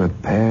 that's a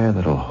repair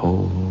that'll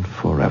hold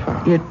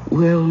forever. It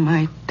will,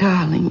 my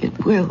darling,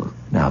 it will.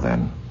 Now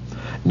then,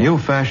 new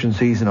fashion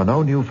season or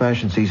no new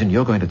fashion season,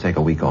 you're going to take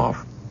a week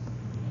off.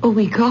 A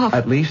week off?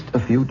 At least a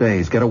few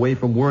days. Get away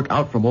from work,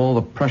 out from all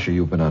the pressure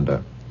you've been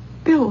under.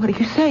 Bill, what are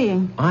you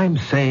saying? I'm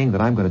saying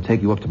that I'm going to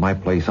take you up to my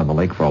place on the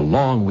lake for a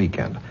long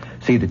weekend.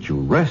 See that you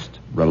rest,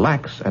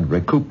 relax, and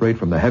recuperate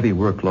from the heavy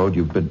workload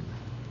you've been...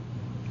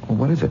 Oh,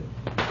 what is it?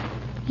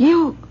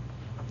 You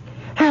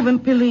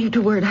haven't believed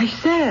a word I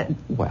said.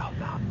 Well,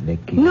 now,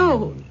 Nikki...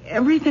 No,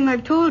 everything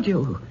I've told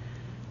you.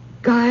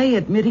 Guy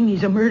admitting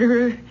he's a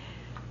murderer,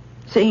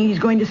 saying he's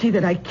going to see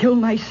that I kill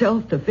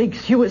myself, the fake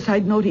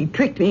suicide note he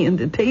tricked me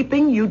into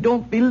taping. You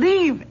don't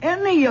believe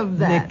any of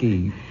that.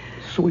 Nikki,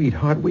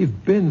 sweetheart,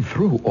 we've been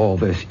through all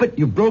this. But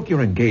you broke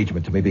your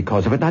engagement to me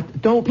because of it. Now,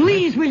 don't...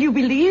 Please, will you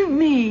believe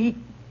me?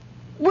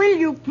 Will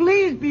you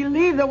please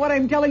believe that what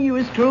I'm telling you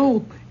is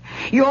true?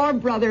 Your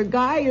brother,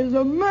 Guy, is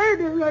a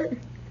murderer.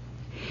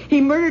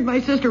 He murdered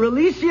my sister,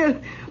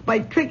 Alicia, by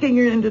tricking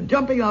her into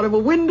jumping out of a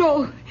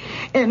window.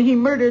 And he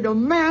murdered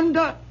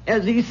Amanda,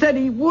 as he said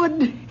he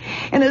would,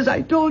 and as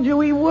I told you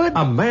he would.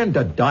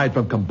 Amanda died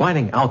from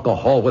combining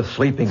alcohol with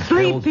sleeping pills.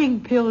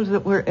 Sleeping pills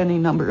that were any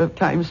number of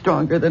times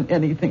stronger than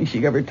anything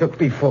she ever took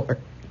before.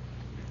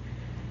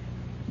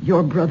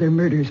 Your brother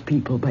murders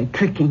people by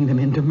tricking them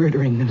into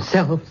murdering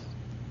themselves.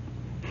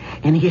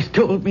 And he has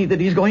told me that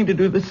he's going to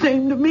do the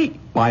same to me.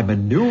 By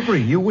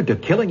maneuvering you into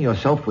killing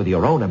yourself with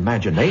your own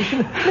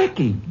imagination?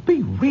 Nicky,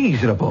 be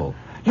reasonable.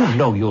 You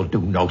know you'll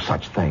do no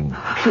such thing.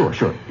 Sure.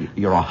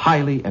 You're a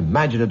highly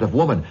imaginative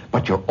woman,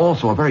 but you're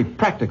also a very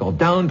practical,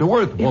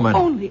 down-to-earth woman.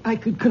 If only I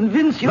could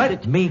convince you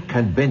Let me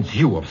convince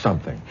you of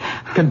something.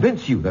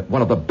 Convince you that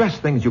one of the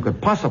best things you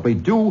could possibly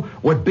do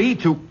would be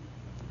to...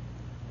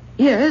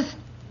 Yes?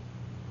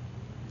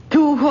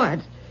 To what?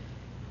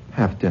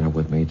 Have dinner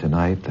with me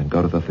tonight, then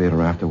go to the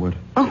theater afterward.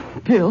 Oh,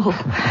 Bill.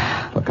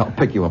 Look, I'll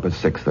pick you up at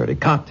 6:30.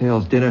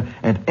 Cocktails, dinner,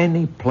 and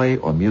any play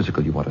or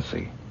musical you want to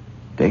see.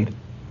 Date?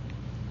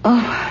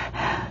 Oh.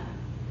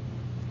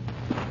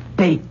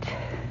 Date.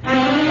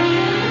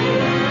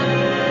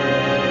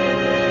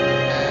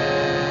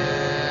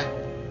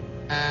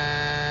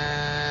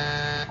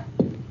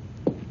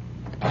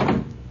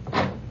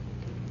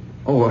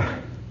 Oh,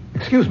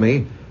 excuse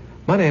me.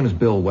 My name's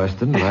Bill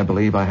Weston, and I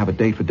believe I have a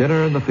date for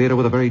dinner in the theater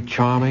with a very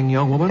charming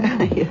young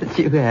woman. Yes,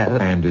 you have.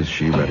 And is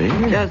she ready?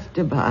 Just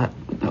about.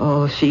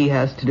 All she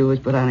has to do is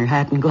put on her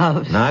hat and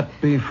gloves. Not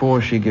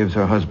before she gives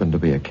her husband to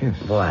be a kiss.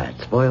 What?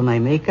 Spoil my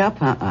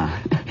makeup?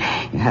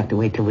 You have to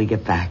wait till we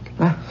get back.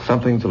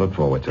 Something to look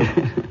forward to.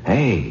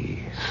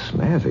 Hey,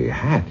 snazzy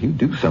hat. You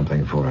do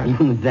something for it.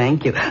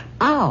 Thank you.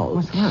 Ow.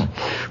 What's that?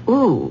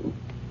 Ooh.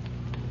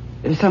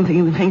 There's something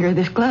in the finger of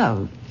this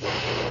glove.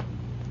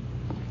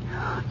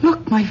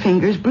 Look, my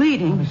finger's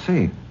bleeding. Let me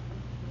see.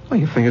 Oh,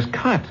 your finger's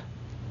cut.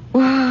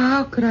 Well,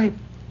 how could I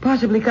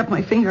possibly cut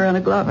my finger on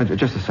a glove?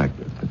 Just a sec.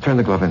 Turn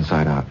the glove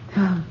inside out.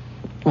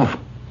 Well,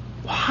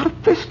 how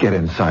did this get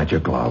inside your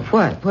glove?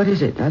 What? What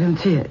is it? I don't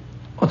see it.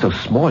 Oh, it's so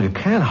small you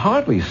can't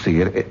hardly see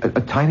it.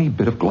 A tiny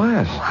bit of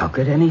glass. How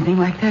could anything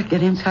like that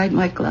get inside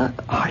my glove?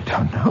 I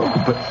don't know,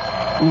 but...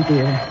 Oh,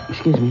 dear.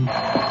 Excuse me.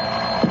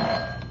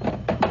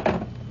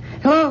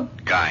 Hello?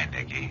 Guy,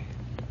 Nicky.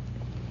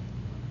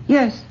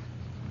 Yes.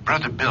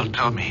 Brother Bill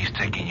told me he's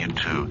taking you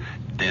to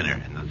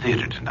dinner in the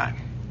theater tonight.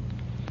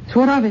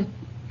 So what of it?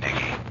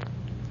 Nicky,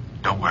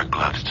 don't wear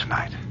gloves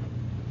tonight.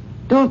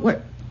 Don't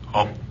worry.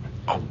 Oh,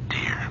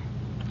 dear.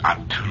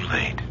 I'm too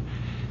late.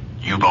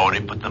 You've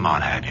already put them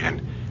on, have you?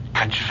 And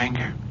cut your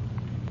finger?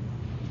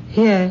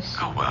 Yes.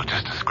 Oh, well,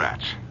 just a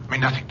scratch. I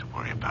mean, nothing to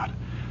worry about.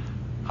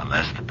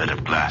 Unless the bit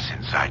of glass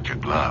inside your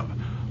glove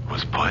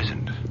was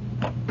poisoned.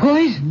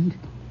 Poisoned?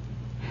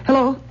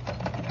 Hello?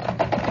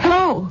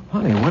 Hello?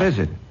 Honey, what is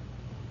it?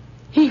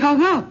 He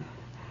hung up.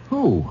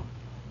 Who?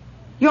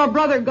 Your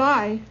brother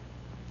Guy.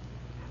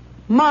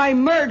 My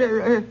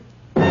murderer.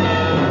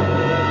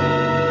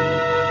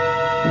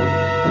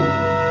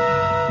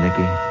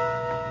 Nicky?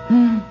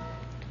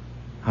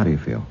 How do you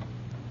feel?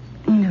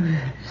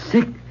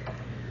 Sick.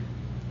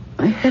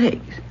 My head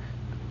aches.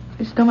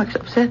 My stomach's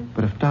upset.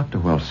 But if Dr.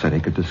 Wells said he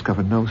could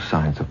discover no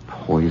signs of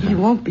poison... He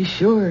won't be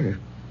sure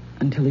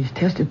until he's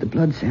tested the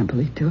blood sample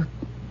he took.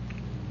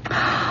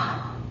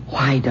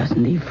 Why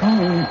doesn't he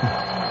phone?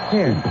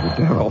 Here.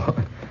 Daryl.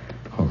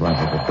 I'll run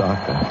with the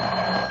doctor.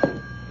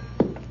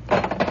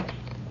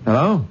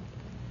 Hello?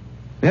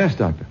 Yes,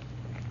 doctor.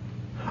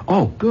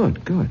 Oh,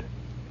 good.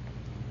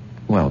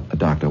 Well,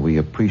 doctor, we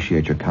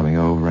appreciate your coming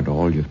over and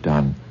all you've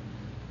done.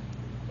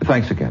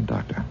 Thanks again,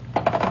 doctor.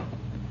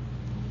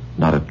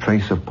 Not a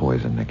trace of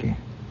poison, Nicky.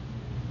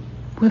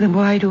 Well, then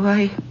why do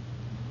I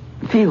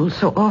feel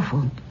so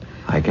awful?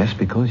 I guess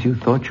because you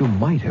thought you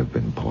might have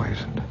been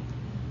poisoned.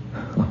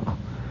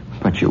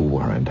 But you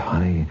weren't,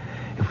 honey.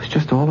 It was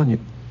just all in your...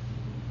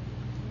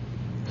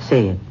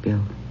 Say it,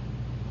 Bill.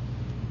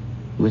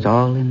 It was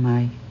all in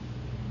my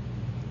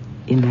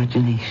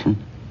imagination.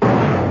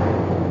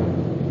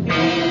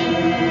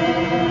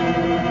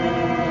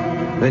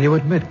 Then you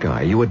admit,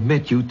 Guy,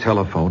 you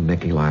telephoned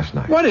Nicky last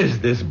night. What is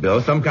this,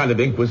 Bill? Some kind of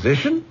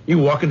inquisition? You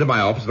walk into my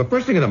office the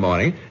first thing in the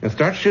morning and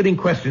start shooting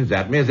questions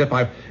at me as if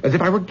I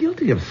were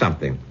guilty of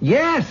something.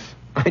 Yes,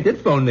 I did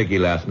phone Nicky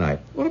last night.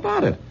 What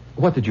about it?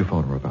 What did you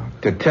phone her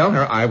about? To tell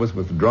her I was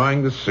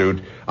withdrawing the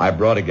suit I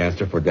brought against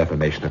her for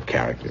defamation of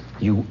character.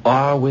 You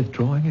are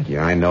withdrawing it?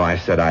 Yeah, I know I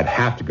said I'd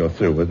have to go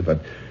through with it,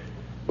 but,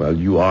 well,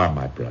 you are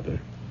my brother.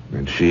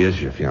 And she is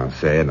your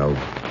fiancée, and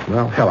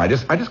well, hell, I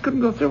just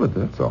couldn't go through with it,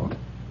 that's all.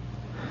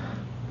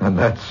 And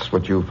that's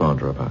what you phoned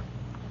her about?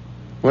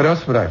 What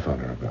else would I phone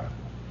her about?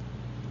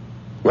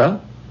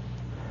 Well?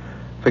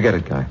 Forget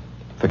it, Guy.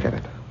 Forget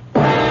it.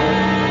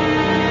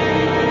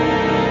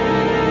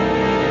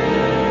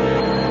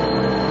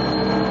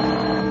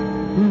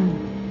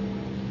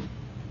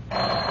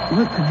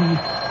 Look at me.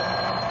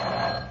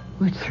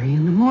 Oh, it's 3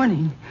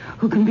 a.m.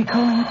 Who can be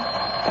calling?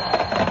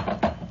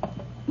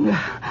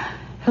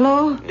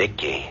 Hello?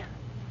 Nicky,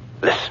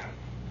 listen.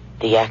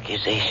 The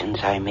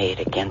accusations I made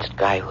against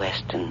Guy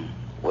Weston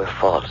were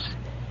false.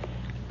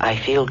 I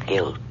feel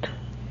guilt,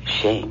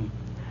 shame.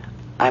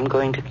 I'm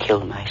going to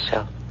kill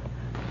myself.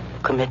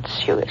 Commit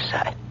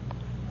suicide.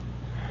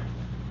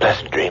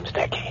 Pleasant dreams,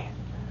 Nicky.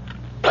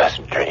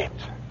 Pleasant dreams.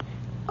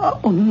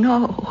 Oh,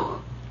 no.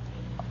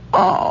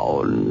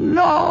 Oh,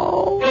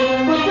 no.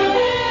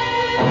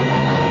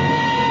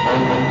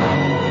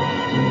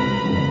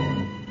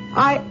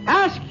 I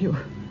ask you,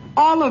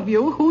 all of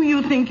you, who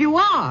you think you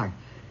are.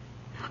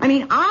 I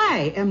mean,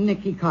 I am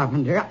Nicky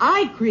Carpenter.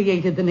 I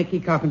created the Nicky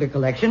Carpenter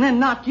collection and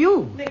not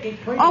you. Nicky,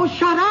 please. Oh,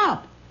 shut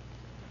up.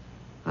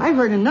 I've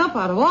heard enough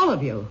out of all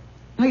of you.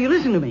 Now, you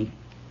listen to me.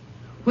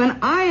 When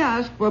I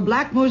ask for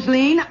black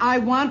mousseline, I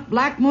want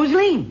black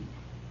mousseline.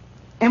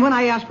 And when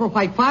I ask for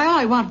white file,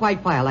 I want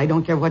white file. I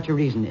don't care what your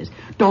reason is.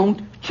 Don't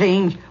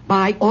change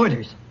my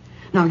orders.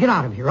 Now, get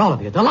out of here, all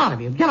of you, the lot of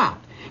you. Get out.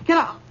 Get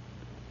out.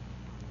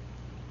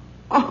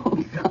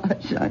 Oh,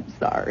 gosh, I'm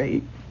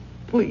sorry.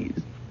 Please.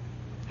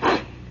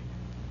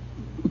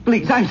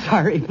 Please, I'm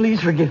sorry.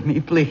 Please forgive me,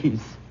 please.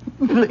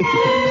 Please.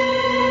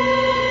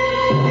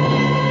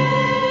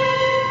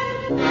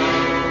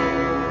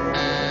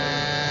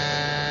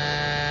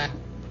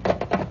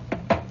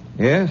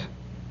 Yes?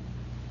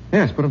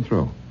 Yes, put him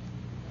through.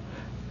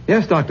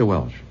 Yes, Dr.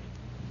 Welch.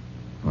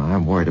 Well,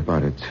 I'm worried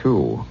about her,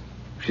 too.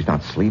 She's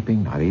not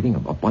sleeping, not eating,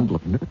 a bundle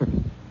of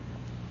nerves.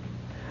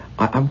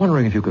 I'm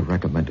wondering if you could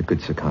recommend a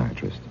good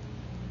psychiatrist.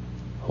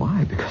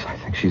 Why? Because I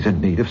think she's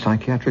in need of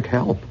psychiatric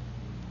help.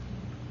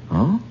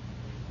 Huh?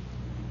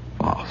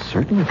 Well, I'll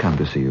certainly come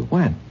to see you.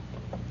 When?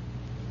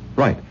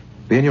 Right.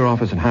 Be in your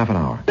office in half an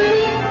hour.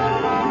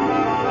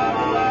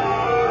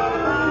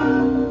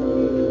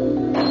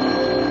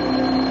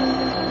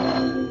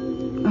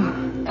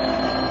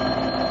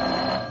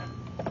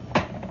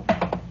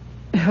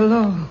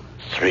 Hello.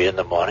 3 in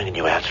the morning and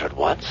you answer at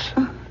once?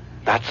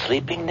 Not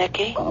sleeping,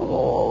 Nicky?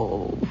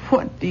 Oh,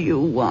 what do you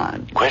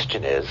want?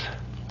 Question is,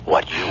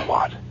 what you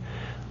want.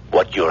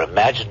 What your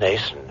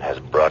imagination has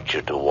brought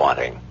you to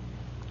wanting.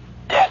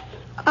 Death.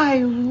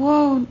 I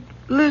won't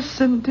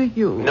listen to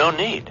you. No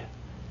need.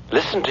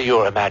 Listen to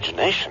your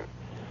imagination.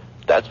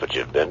 That's what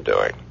you've been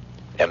doing.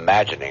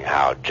 Imagining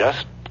how,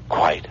 just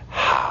quite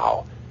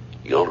how,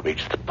 you'll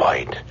reach the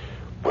point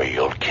where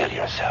you'll kill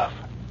yourself.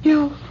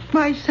 You,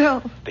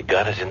 myself. The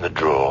gun is in the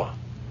drawer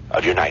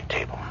of your night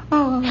table.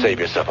 Oh. Save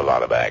yourself a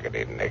lot of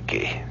agony,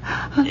 Nicky.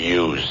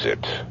 Use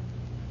it.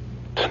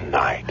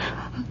 Tonight.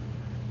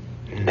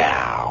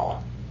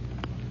 Now.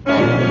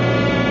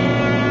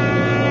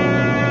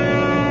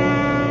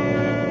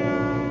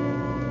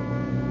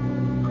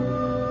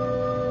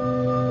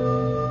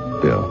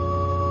 Bill,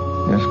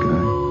 Yes,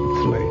 Guy?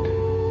 it's late.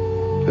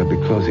 They'll be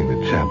closing the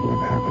chapel in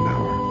half an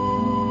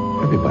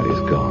hour. Everybody's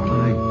gone.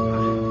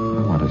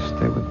 I want to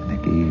stay with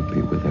Nikki,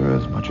 be with her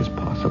as much as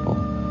possible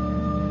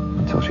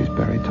until she's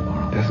buried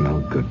tomorrow. There's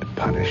no good to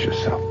punish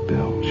yourself,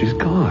 Bill. She's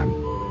gone.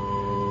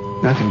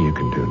 Nothing you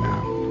can do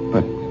now.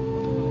 But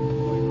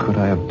could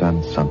I have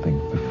done something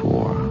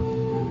before?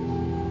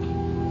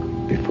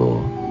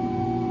 Before?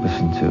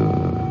 Listen to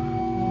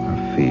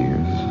her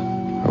fears,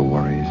 her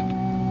worries.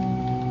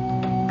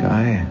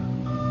 Guy,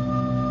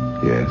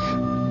 Yes.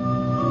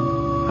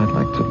 I'd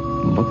like to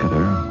look at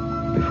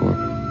her before...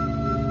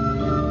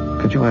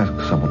 Could you ask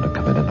someone to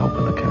come in and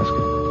open the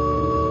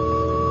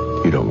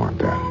casket? You don't want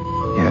that.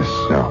 Yes.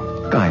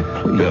 No. Guy,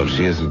 please. Bill,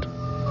 she isn't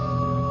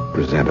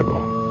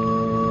presentable.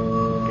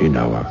 You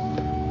know,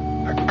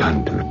 a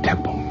gun to the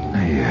temple.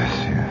 Yes.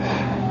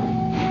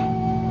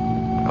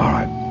 All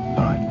right.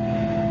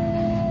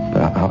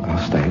 But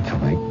I'll stay till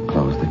they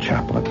close the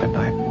chapel at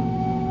midnight.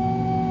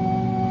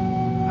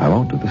 I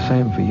won't do the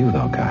same for you,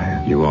 though,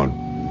 Guy. You won't...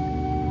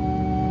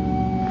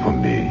 for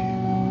me.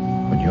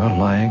 When you're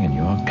lying in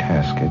your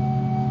casket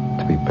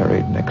to be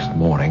buried next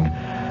morning,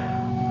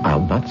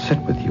 I'll not sit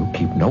with you,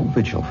 keep no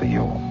vigil for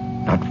you.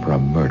 Not for a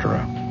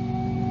murderer.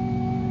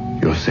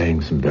 You're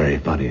saying some very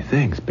funny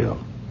things, Bill.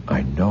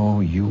 I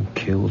know you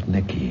killed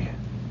Nikki.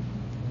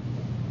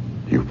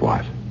 You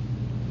what?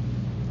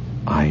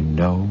 I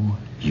know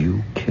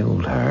you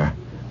killed her,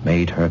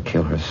 made her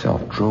kill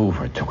herself, drove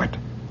her to it.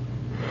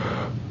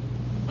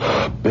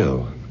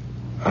 Bill,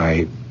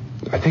 I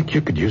think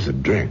you could use a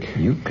drink.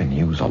 You can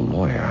use a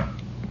lawyer.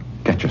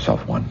 Get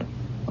yourself one.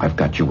 I've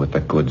got you with the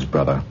goods,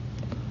 brother.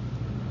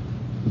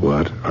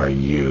 What are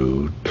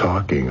you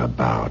talking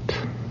about?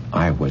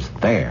 I was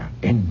there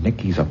in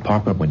Nikki's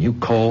apartment when you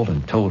called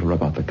and told her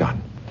about the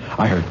gun.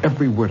 I heard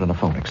every word on the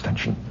phone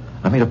extension.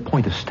 I made a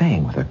point of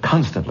staying with her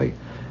constantly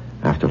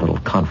after a little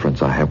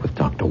conference I had with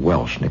Dr.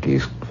 Welch,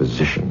 Nikki's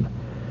physician,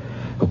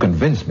 who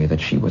convinced me that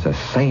she was as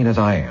sane as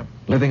I am,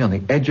 living on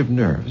the edge of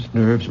nerves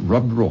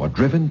rubbed raw,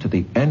 driven to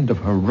the end of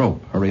her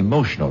rope, her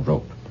emotional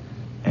rope,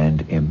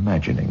 and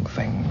imagining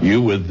things.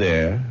 You were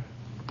there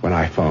when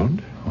I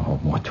phoned? Oh,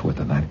 more to it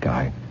than that,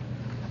 Guy.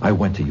 I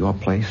went to your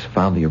place,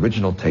 found the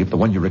original tape, the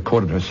one you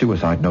recorded her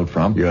suicide note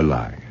from. You're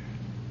lying.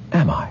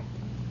 Am I?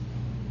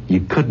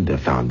 You couldn't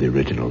have found the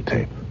original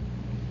tape.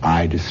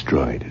 I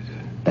destroyed it.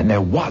 Then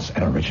there was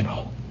an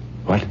original.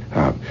 What?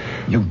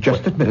 You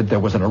just admitted there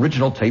was an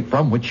original tape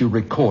from which you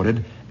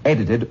recorded,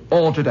 edited,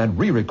 altered, and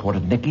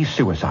re-recorded Nikki's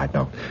suicide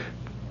note.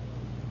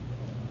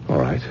 All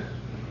right. right.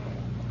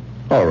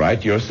 All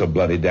right, you're so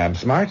bloody damn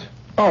smart.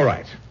 All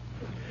right.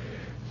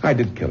 I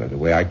did kill her the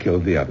way I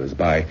killed the others,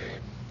 by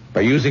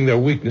using their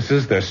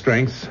weaknesses, their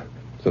strengths,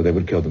 so they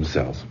would kill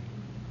themselves.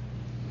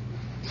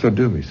 So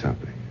do me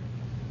something.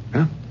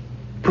 Huh?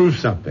 Prove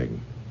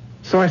something.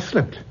 So I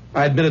slipped.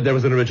 I admitted there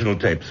was an original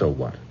tape, so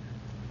what?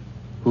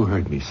 Who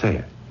heard me say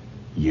it?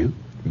 You?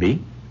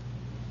 Me?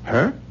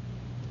 Her?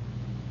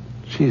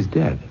 She's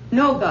dead.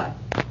 No, Guy.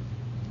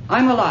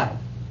 I'm alive.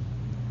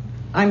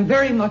 I'm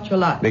very much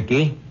alive.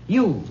 Vicky?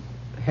 You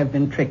have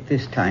been tricked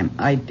this time.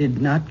 I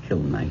did not kill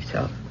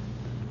myself.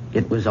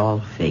 It was all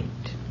faked.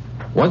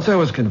 Once I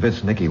was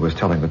convinced Nicky was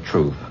telling the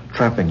truth,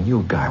 trapping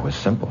you, Guy, was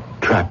simple.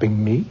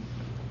 Trapping me?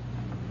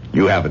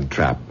 You haven't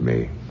trapped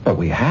me. But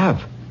we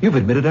have. You've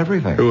admitted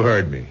everything. Who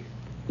heard me?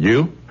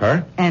 You?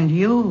 Her? And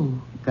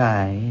you,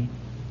 Guy.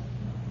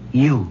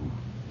 You.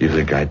 You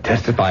think I'd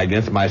testify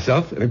against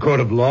myself in a court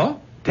of law?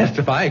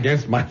 Testify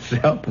against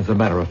myself? As a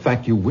matter of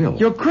fact, you will.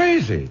 You're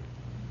crazy.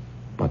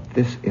 But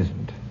this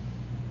isn't.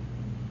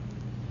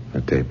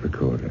 A tape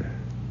recorder.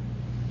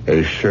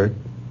 A shirt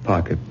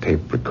pocket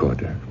tape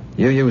recorder.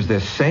 You used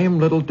this same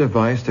little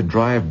device to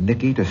drive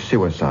Nicky to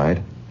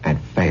suicide and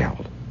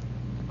failed.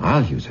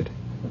 I'll use it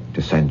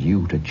to send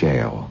you to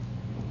jail.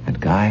 And,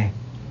 Guy,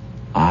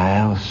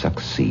 I'll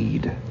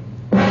succeed.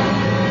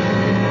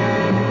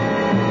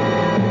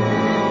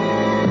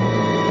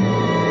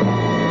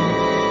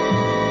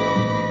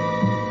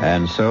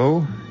 And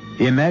so,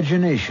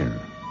 imagination.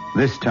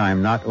 This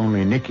time not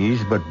only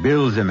Nicky's, but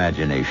Bill's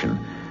imagination,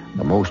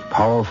 the most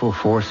powerful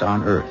force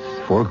on earth,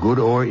 for good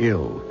or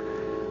ill,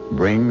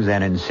 brings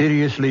an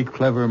insidiously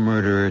clever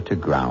murderer to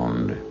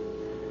ground.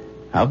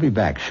 I'll be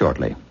back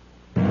shortly.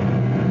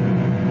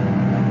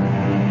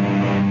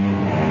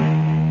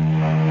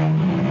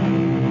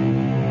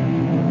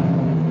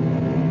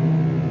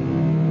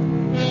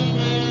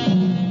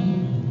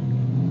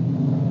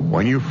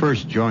 When you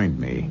first joined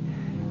me,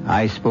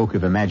 I spoke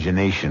of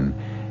imagination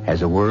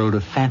as a world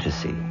of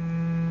fantasy,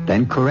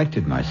 then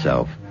corrected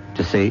myself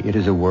to say it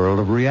is a world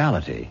of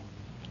reality.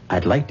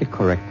 I'd like to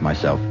correct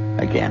myself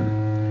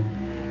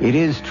again. It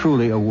is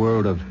truly a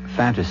world of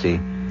fantasy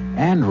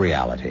and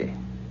reality.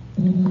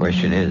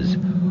 Question is,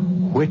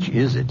 which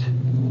is it?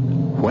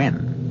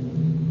 When?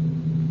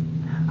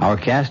 Our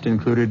cast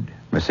included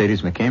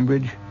Mercedes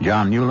McCambridge,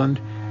 John Newland,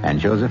 and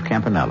Joseph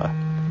Campanella.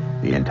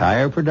 The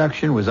entire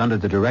production was under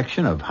the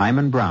direction of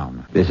Hyman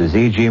Brown. This is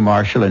E.G.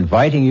 Marshall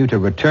inviting you to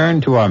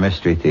return to our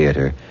Mystery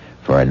Theater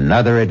for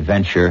another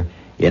adventure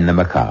in the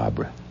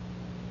macabre.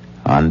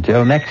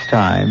 Until next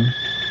time,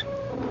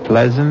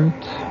 pleasant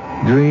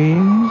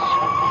dreams.